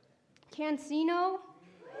 Cancino.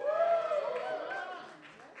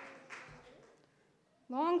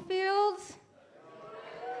 Longfields.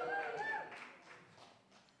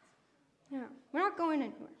 Yeah, we're not going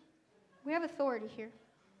anywhere. We have authority here.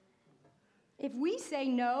 If we say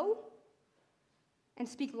no and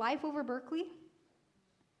speak life over Berkeley,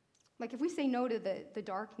 like if we say no to the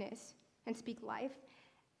darkness and speak life,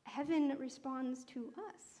 heaven responds to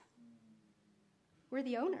us. We're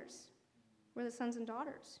the owners. We're the sons and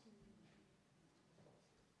daughters.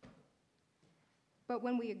 But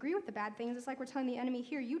when we agree with the bad things, it's like we're telling the enemy,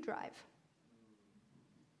 here, you drive.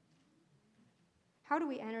 How do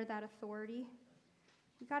we enter that authority?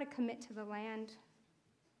 We've got to commit to the land.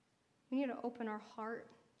 We need to open our heart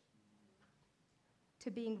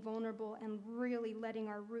to being vulnerable and really letting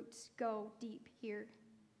our roots go deep here.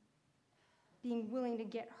 Being willing to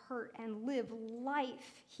get hurt and live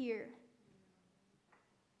life here.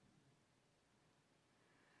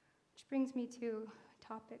 Which brings me to a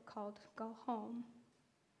topic called Go Home.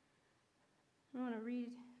 I want to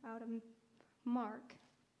read out of Mark,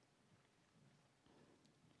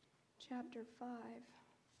 chapter 5.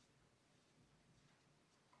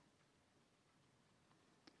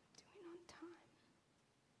 Doing on time.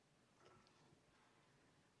 Okay.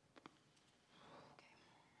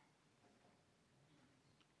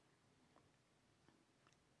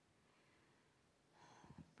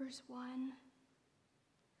 Verse 1.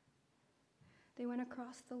 They went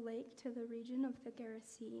across the lake to the region of the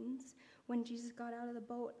Gerasenes. When Jesus got out of the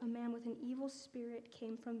boat, a man with an evil spirit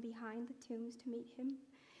came from behind the tombs to meet him.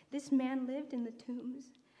 This man lived in the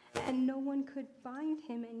tombs, and no one could bind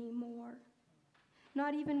him anymore,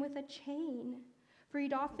 not even with a chain, for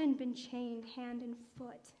he'd often been chained hand and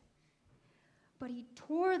foot. But he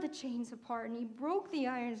tore the chains apart, and he broke the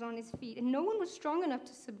irons on his feet, and no one was strong enough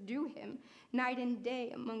to subdue him. Night and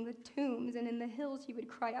day among the tombs and in the hills he would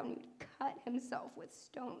cry out, and he would cut himself with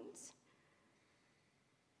stones.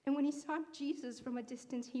 And when he saw Jesus from a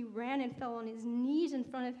distance, he ran and fell on his knees in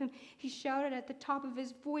front of him. He shouted at the top of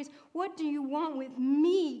his voice, "What do you want with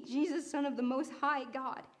me, Jesus, Son of the Most High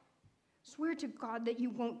God? Swear to God that you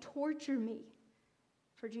won't torture me."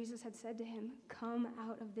 For Jesus had said to him, "Come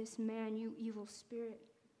out of this man, you evil spirit."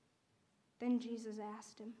 Then Jesus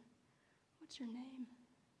asked him, "What's your name?"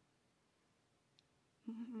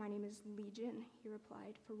 "My name is Legion," he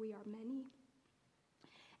replied, "for we are many."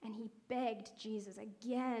 And he begged Jesus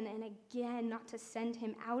again and again not to send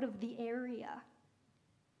him out of the area.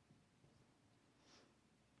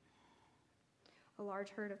 A large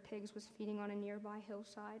herd of pigs was feeding on a nearby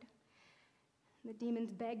hillside. The demons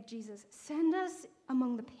begged Jesus, "Send us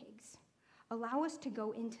among the pigs. allow us to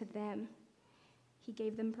go into them. He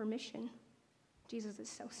gave them permission. Jesus is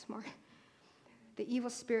so smart. The evil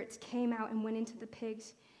spirits came out and went into the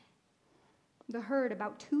pigs. The herd,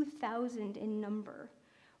 about 2,000 in number,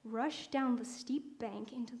 rushed down the steep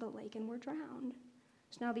bank into the lake and were drowned.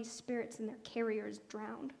 So now these spirits and their carriers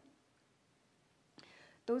drowned.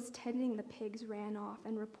 Those tending the pigs ran off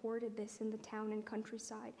and reported this in the town and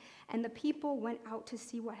countryside, and the people went out to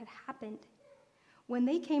see what had happened. When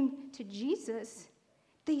they came to Jesus,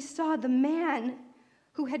 they saw the man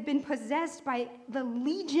who had been possessed by the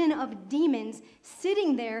legion of demons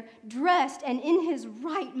sitting there, dressed and in his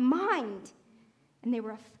right mind. And they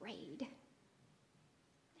were afraid.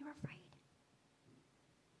 They were afraid.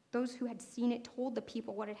 Those who had seen it told the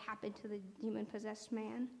people what had happened to the demon-possessed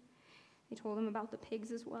man. They told them about the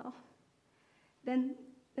pigs as well. Then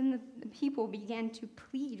the people began to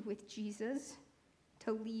plead with Jesus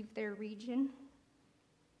to leave their region.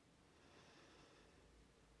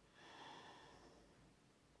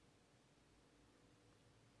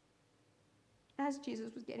 As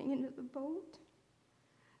Jesus was getting into the boat,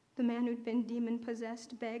 the man who'd been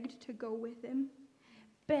demon-possessed begged to go with him.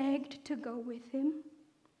 Begged to go with him.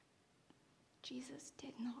 Jesus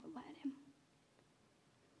did not let him.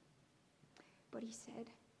 But he said,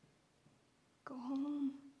 "Go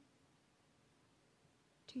home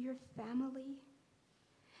to your family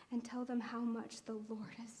and tell them how much the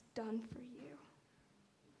Lord has done for you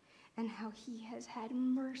and how he has had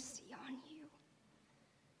mercy on you."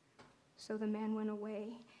 So the man went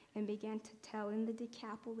away and began to tell in the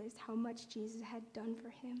Decapolis how much Jesus had done for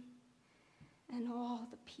him. And all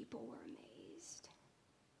the people were amazed.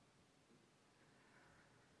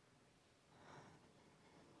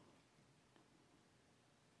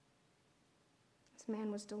 This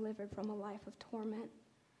man was delivered from a life of torment.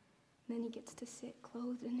 And then he gets to sit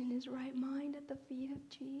clothed and in his right mind at the feet of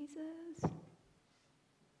Jesus.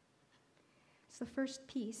 It's the first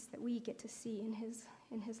piece that we get to see in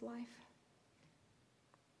his life.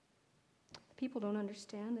 People don't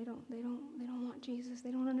understand. They don't want Jesus.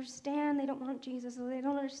 They don't understand. They don't want Jesus. They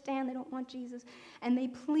don't understand. They don't want Jesus. And they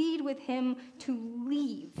plead with him to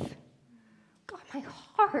leave. God, my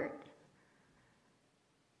heart.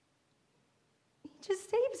 He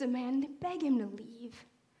just saves a man and they beg him to leave.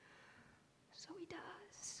 So he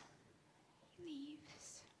does. He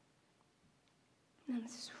leaves. And the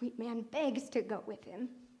sweet man begs to go with him.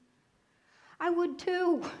 I would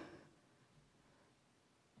too.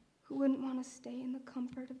 Who wouldn't want to stay in the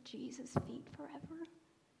comfort of Jesus' feet forever?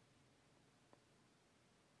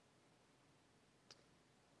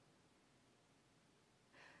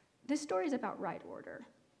 This story is about right order.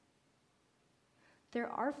 There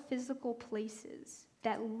are physical places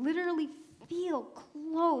that literally feel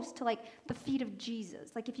close to like the feet of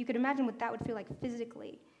Jesus. Like if you could imagine what that would feel like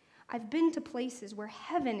physically. I've been to places where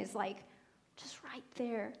heaven is like just right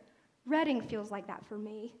there. Reading feels like that for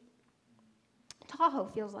me. Tahoe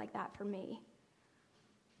feels like that for me.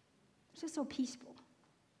 It's just so peaceful.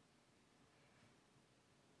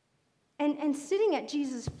 And sitting at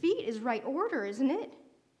Jesus' feet is right order, isn't it?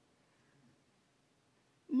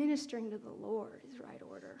 Ministering to the Lord is right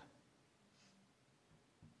order.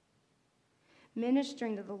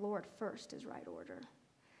 Ministering to the Lord first is right order.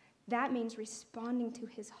 That means responding to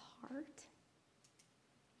his heart,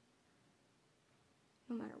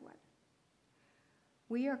 no matter what.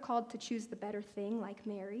 We are called to choose the better thing, like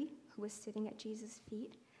Mary, who was sitting at Jesus'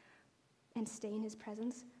 feet, and stay in his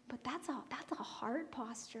presence. But that's a heart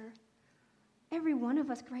posture. Every one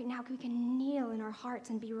of us right now, we can kneel in our hearts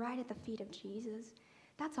and be right at the feet of Jesus.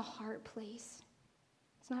 That's a heart place.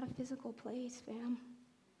 It's not a physical place, fam.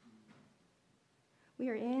 We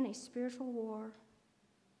are in a spiritual war.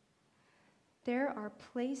 There are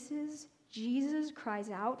places Jesus cries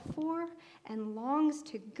out for and longs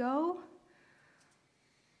to go,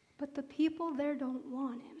 but the people there don't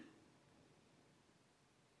want him.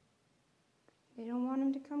 They don't want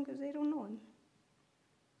him to come because they don't know him.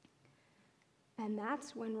 And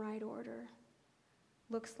that's when right order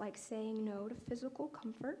looks like saying no to physical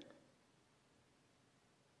comfort,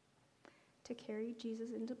 to carry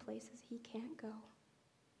Jesus into places he can't go,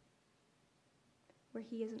 where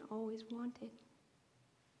he isn't always wanted.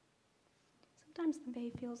 Sometimes the bay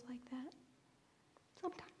feels like that.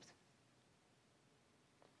 Sometimes.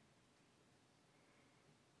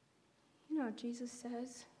 You know, Jesus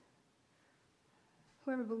says,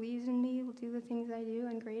 whoever believes in me will do the things I do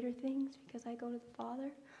and greater things because I go to the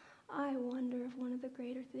Father. I wonder if one of the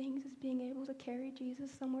greater things is being able to carry Jesus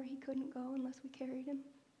somewhere he couldn't go unless we carried him.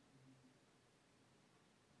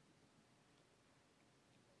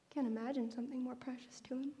 Can't imagine something more precious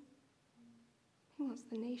to him. He wants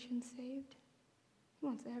the nation saved. He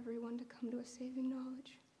wants everyone to come to a saving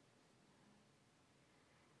knowledge.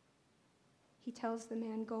 He tells the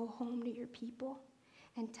man, go home to your people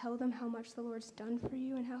and tell them how much the Lord's done for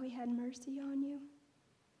you and how he had mercy on you.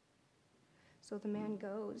 So the man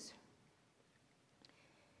goes.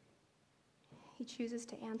 He chooses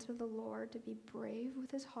to answer the Lord, to be brave with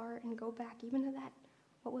his heart and go back even to that,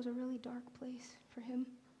 what was a really dark place for him,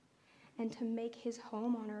 and to make his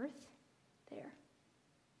home on earth there.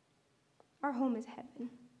 Our home is heaven.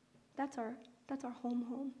 That's our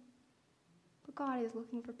home. But God is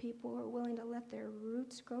looking for people who are willing to let their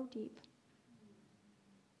roots grow deep.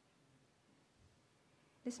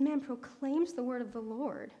 This man proclaims the word of the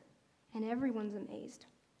Lord, and everyone's amazed.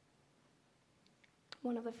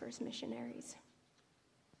 One of the first missionaries.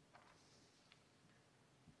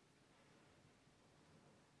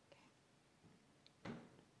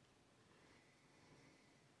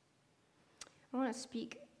 I want to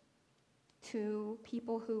speak to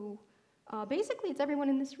people who, basically it's everyone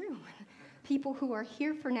in this room. People who are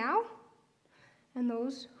here for now and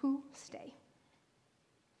those who stay.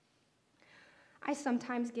 I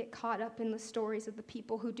sometimes get caught up in the stories of the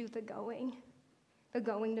people who do the going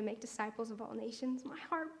to make disciples of all nations. My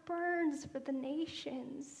heart burns for the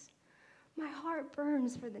nations. My heart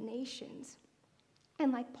burns for the nations.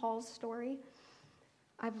 And like Paul's story,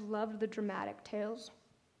 I've loved the dramatic tales,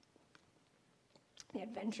 the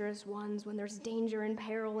adventurous ones when there's danger and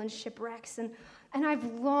peril and shipwrecks, and I've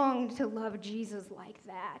longed to love Jesus like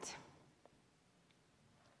that.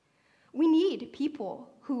 We need people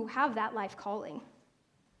who have that life calling.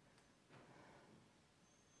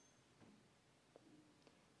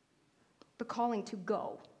 The calling to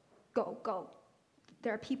go.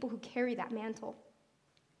 There are people who carry that mantle.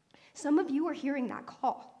 Some of you are hearing that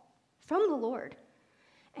call from the Lord,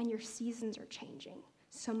 and your seasons are changing.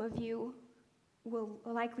 Some of you will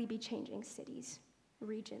likely be changing cities,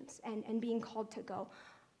 regions, and being called to go.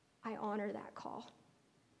 I honor that call.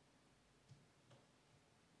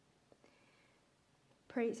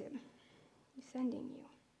 Praise him. He's sending you.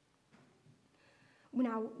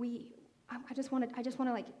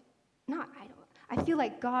 Now I feel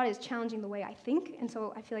like God is challenging the way I think, and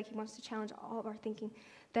so I feel like he wants to challenge all of our thinking,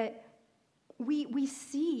 that we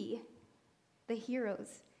see the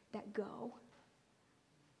heroes that go,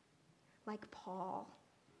 like Paul.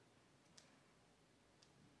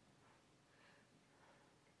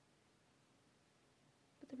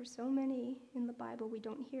 But there were so many in the Bible we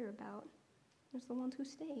don't hear about. There's the ones who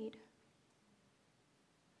stayed.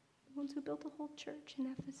 The ones who built a whole church in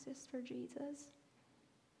Ephesus for Jesus.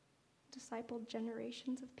 Discipled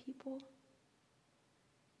generations of people.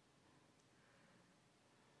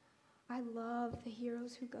 I love the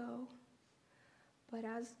heroes who go. But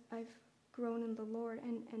as I've grown in the Lord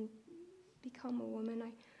and become a woman,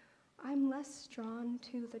 I'm less drawn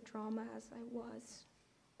to the drama as I was,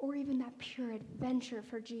 or even that pure adventure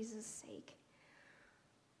for Jesus' sake.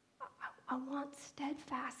 I want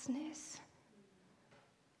steadfastness.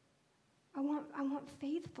 I want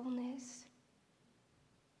faithfulness.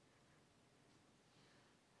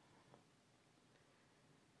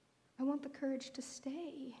 I want the courage to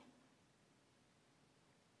stay.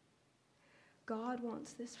 God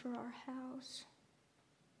wants this for our house.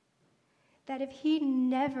 That if he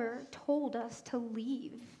never told us to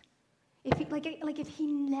leave, if he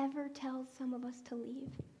never tells some of us to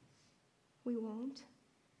leave, we won't.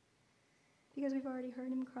 Because we've already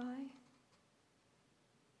heard him cry.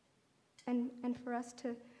 And for us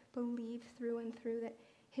to believe through and through that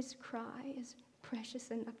his cry is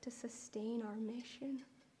precious enough to sustain our mission.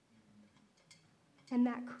 And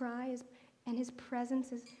that cry and his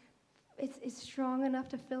presence is strong enough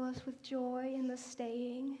to fill us with joy in the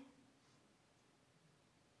staying.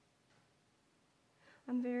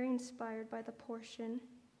 I'm very inspired by the portion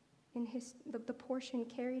the portion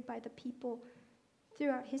carried by the people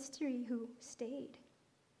throughout history who stayed.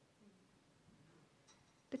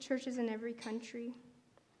 The churches in every country,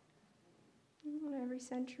 in every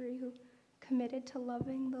century, who committed to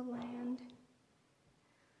loving the land.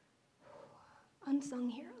 Unsung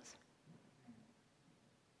heroes.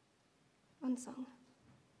 Unsung.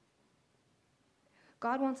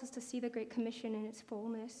 God wants us to see the Great Commission in its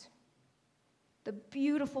fullness. The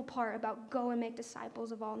beautiful part about go and make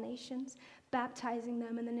disciples of all nations, baptizing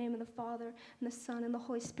them in the name of the Father and the Son and the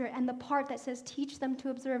Holy Spirit, and the part that says teach them to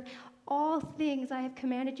observe all things I have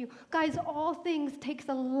commanded you. Guys, all things takes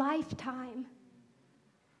a lifetime.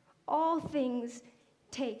 All things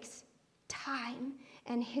takes time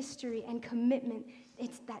and history and commitment.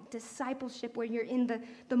 It's that discipleship where you're in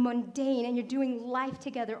the mundane and you're doing life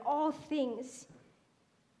together. All things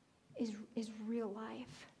is real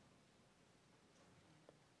life.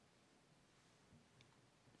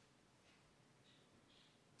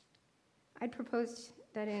 I'd propose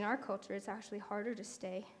that in our culture it's actually harder to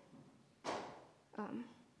stay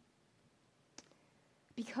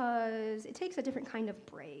because it takes a different kind of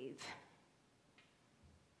brave.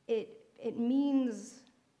 It means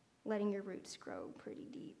letting your roots grow pretty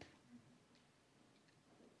deep.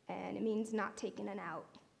 And it means not taking it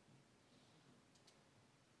out.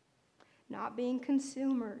 Not being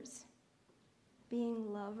consumers,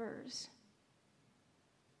 being lovers.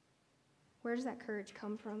 Where does that courage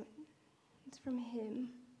come from? It's from Him.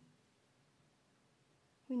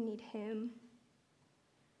 We need Him.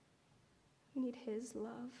 We need His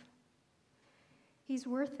love. He's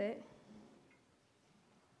worth it.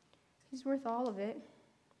 He's worth all of it.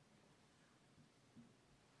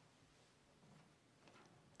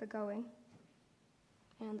 The going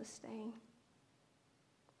and the staying.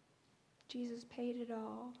 Jesus paid it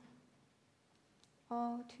all.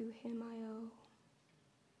 All to Him I owe.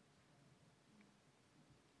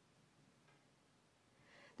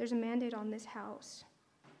 There's a mandate on this house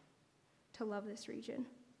to love this region,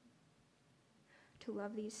 to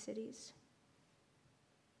love these cities,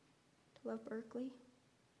 to love Berkeley.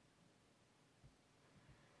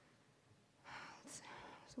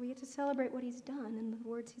 So we get to celebrate what He's done and the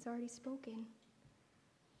words He's already spoken.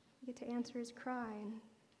 We get to answer His cry and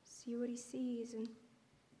see what He sees and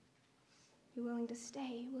be willing to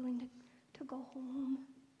stay, willing to go home.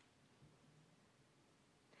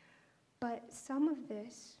 But some of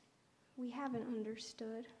this we haven't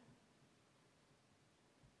understood.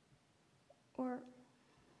 Or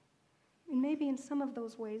and maybe in some of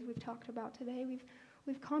those ways we've talked about today,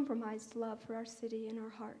 we've compromised love for our city in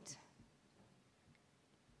our hearts.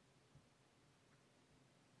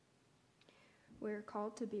 We're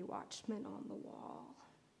called to be watchmen on the wall.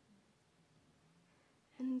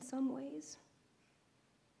 And in some ways,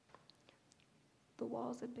 the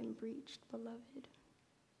walls have been breached, beloved.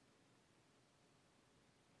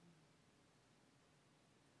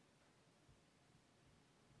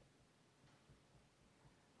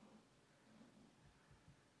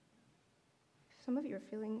 Some of you are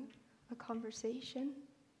feeling a conversation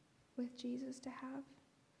with Jesus to have.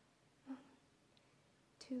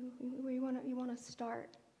 Where you want to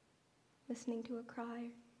start listening to a cry,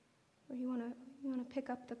 or you want to pick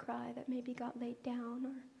up the cry that maybe got laid down,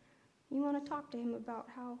 or you want to talk to Him about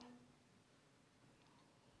how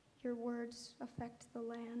your words affect the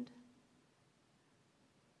land.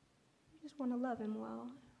 You just want to love Him well.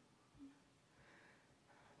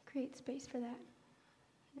 Create space for that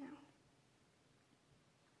now.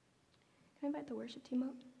 Can I invite the worship team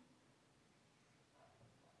up?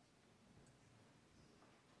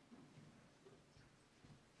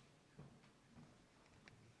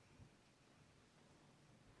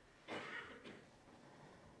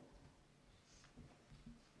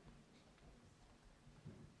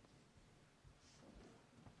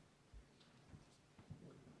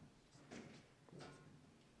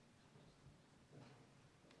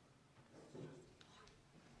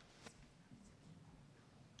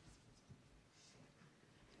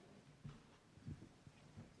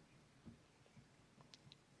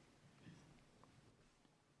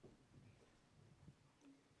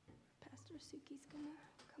 Pastor Suki's gonna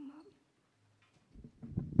come up.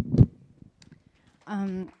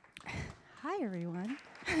 Hi, everyone.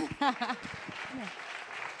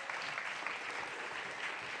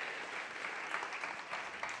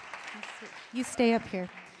 You stay up here.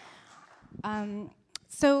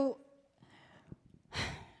 So,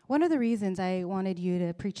 one of the reasons I wanted you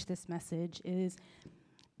to preach this message is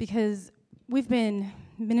because we've been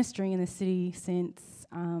ministering in the city since,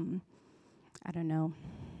 I don't know,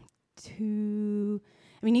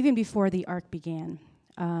 even before the ARC began.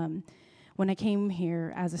 When I came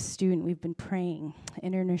here as a student, we've been praying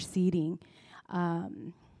and interceding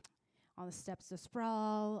on the steps of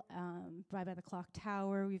Sprawl, right by the clock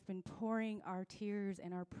tower. We've been pouring our tears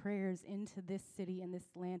and our prayers into this city and this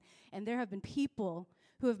land. And there have been people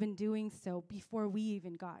who have been doing so before we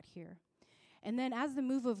even got here. And then as the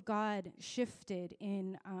move of God shifted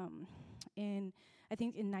in I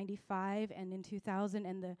think in 95 and in 2000,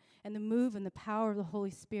 and the move and the power of the Holy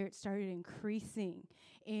Spirit started increasing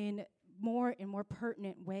in more and more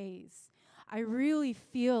pertinent ways, I really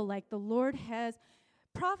feel like the Lord has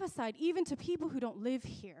prophesied even to people who don't live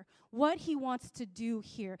here what He wants to do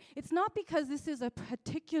here. It's not because this is a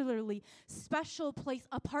particularly special place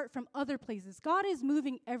apart from other places. God is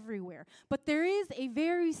moving everywhere, but there is a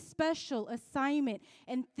very special assignment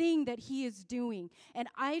and thing that He is doing. And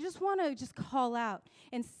I just want to call out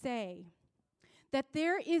and say that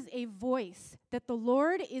there is a voice that the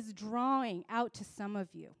Lord is drawing out to some of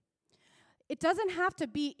you. it doesn't have to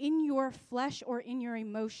be in your flesh or in your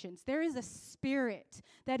emotions. There is a spirit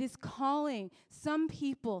that is calling some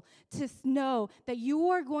people to know that you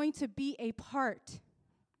are going to be a part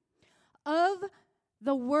of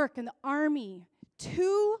the work and the army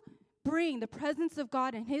to bring the presence of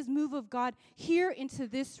God and his move of God here into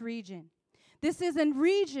this region. This is a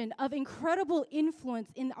region of incredible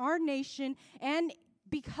influence in our nation, and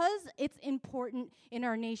because it's important in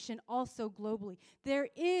our nation, also globally. There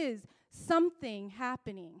is something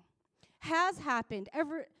happening, has happened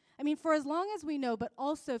for as long as we know, but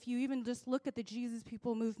also if you even just look at the Jesus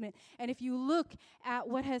People movement, and if you look at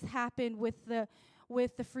what has happened with the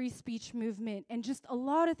free speech movement and just a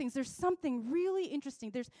lot of things, there's something really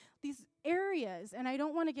interesting. There's these areas, and I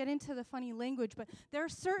don't want to get into the funny language, but there are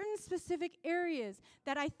certain specific areas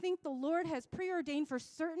that I think the Lord has preordained for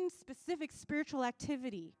certain specific spiritual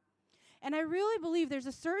activity. And I really believe there's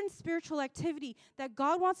a certain spiritual activity that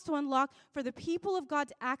God wants to unlock for the people of God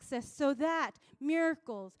to access so that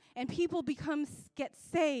miracles and people get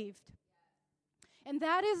saved. And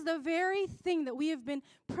that is the very thing that we have been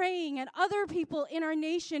praying, and other people in our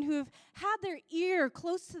nation who have had their ear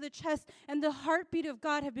close to the chest and the heartbeat of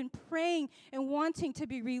God have been praying and wanting to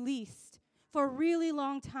be released for a really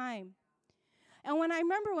long time. And when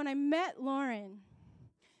I met Lauren,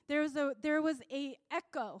 there was a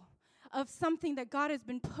echo of something that God has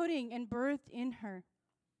been putting and birthed in her.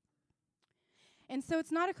 And so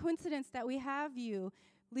it's not a coincidence that we have you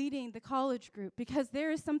leading the college group, because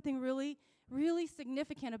there is something really, really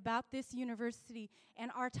significant about this university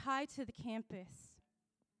and our tie to the campus.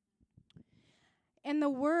 And the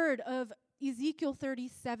word of Ezekiel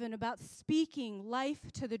 37 about speaking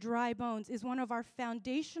life to the dry bones is one of our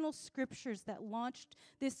foundational scriptures that launched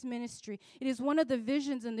this ministry. It is one of the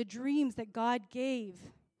visions and the dreams that God gave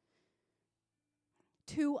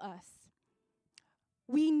to us.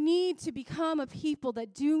 We need to become a people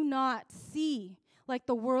that do not see like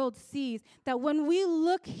the world sees, that when we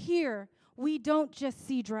look here, we don't just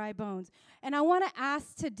see dry bones. And I want to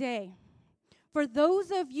ask today, for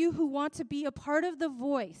those of you who want to be a part of the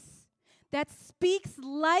voice that speaks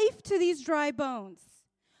life to these dry bones,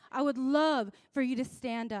 I would love for you to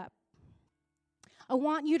stand up. I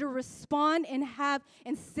want you to respond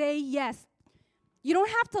and say yes. You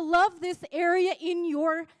don't have to love this area in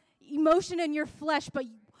your emotion and your flesh,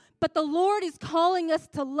 but the Lord is calling us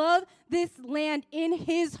to love this land in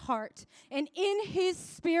his heart and in his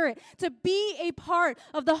spirit, to be a part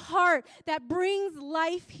of the heart that brings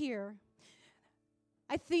life here.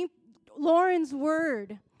 I think Lauren's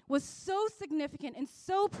word was so significant and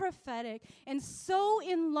so prophetic and so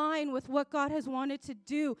in line with what God has wanted to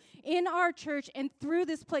do in our church and through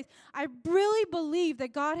this place. I really believe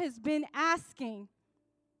that God has been asking,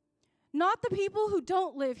 not the people who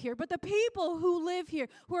don't live here, but the people who live here,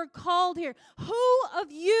 who are called here. Who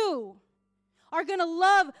of you are going to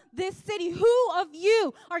love this city? Who of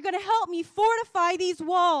you are going to help me fortify these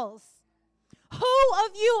walls? Who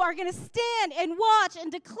of you are going to stand and watch and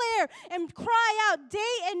declare and cry out day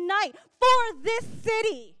and night for this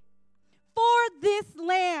city, for this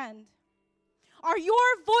land? Are your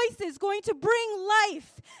voices going to bring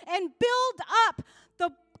life and build up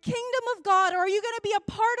the kingdom of God, or are you going to be a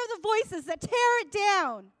part of the voices that tear it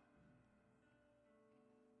down?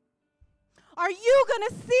 Are you going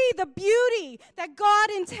to see the beauty that God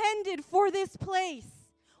intended for this place,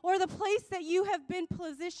 or the place that you have been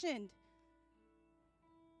positioned?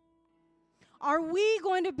 Are we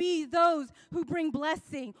going to be those who bring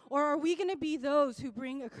blessing, or are we going to be those who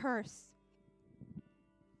bring a curse?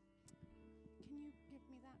 Can you give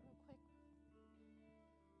me that real quick?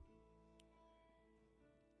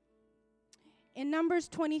 In Numbers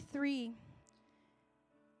 23,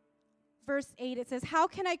 verse 8, it says, "How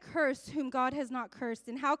can I curse whom God has not cursed?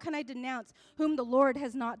 And how can I denounce whom the Lord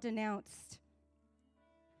has not denounced?"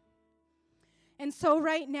 And so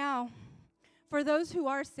right now, for those who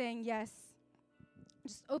are saying yes,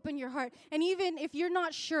 just open your heart. And even if you're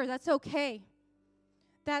not sure, that's okay.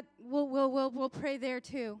 That we'll pray there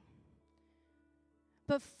too.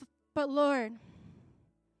 But Lord,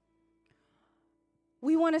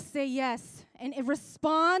 we want to say yes and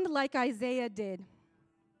respond like Isaiah did.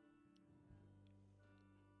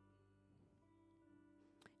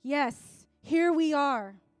 Yes, here we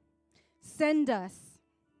are. Send us.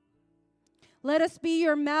 Let us be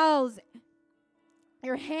your mouths,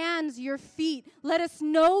 your hands, your feet. Let us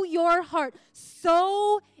know your heart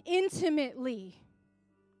so intimately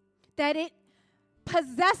that it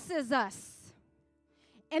possesses us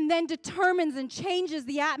and then determines and changes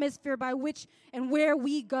the atmosphere by which and where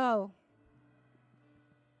we go.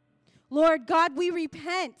 Lord God, we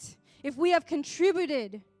repent if we have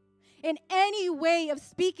contributed in any way of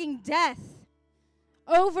speaking death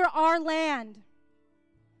over our land.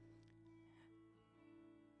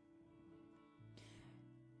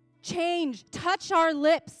 Change, touch our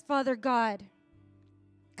lips, Father God.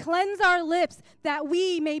 Cleanse our lips that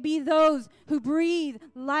we may be those who breathe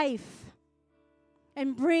life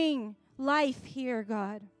and bring life here,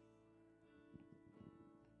 God.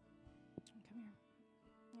 Come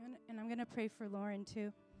here. And I'm going to pray for Lauren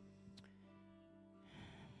too.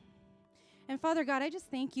 And Father God, I just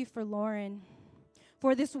thank you for Lauren,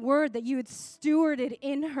 for this word that you had stewarded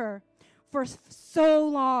in her for so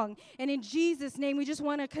long. And in Jesus' name, we just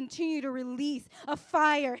want to continue to release a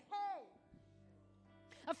fire.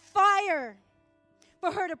 A fire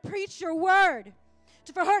for her to preach your word,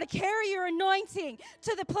 for her to carry your anointing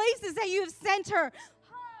to the places that you have sent her.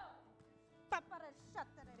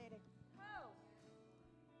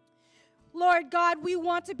 Lord God, we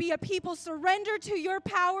want to be a people surrendered to your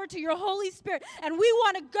power, to your Holy Spirit, and we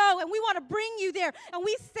want to go and we want to bring you there. And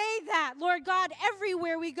we say that, Lord God,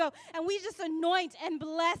 everywhere we go. And we just anoint and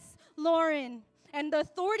bless Lauren and the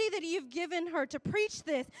authority that you've given her to preach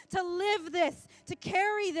this, to live this, to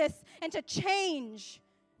carry this, and to change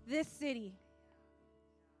this city.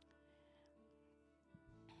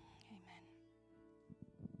 Amen.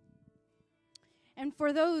 And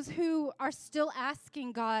for those who are still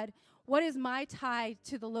asking God, what is my tie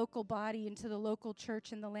to the local body and to the local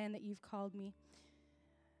church in the land that you've called me?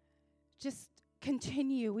 Just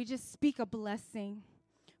continue. We just speak a blessing.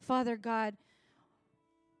 Father God,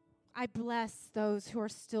 I bless those who are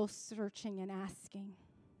still searching and asking.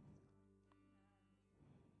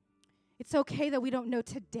 It's okay that we don't know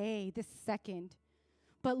today, this second.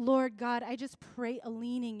 But Lord God, I just pray a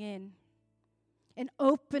leaning in, an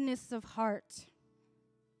openness of heart.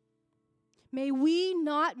 May we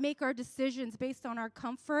not make our decisions based on our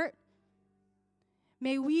comfort.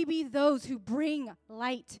 May we be those who bring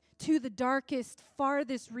light to the darkest,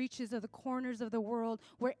 farthest reaches of the corners of the world,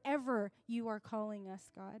 wherever you are calling us,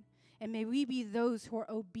 God. And may we be those who are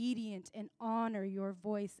obedient and honor your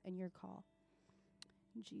voice and your call.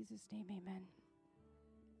 In Jesus' name, amen.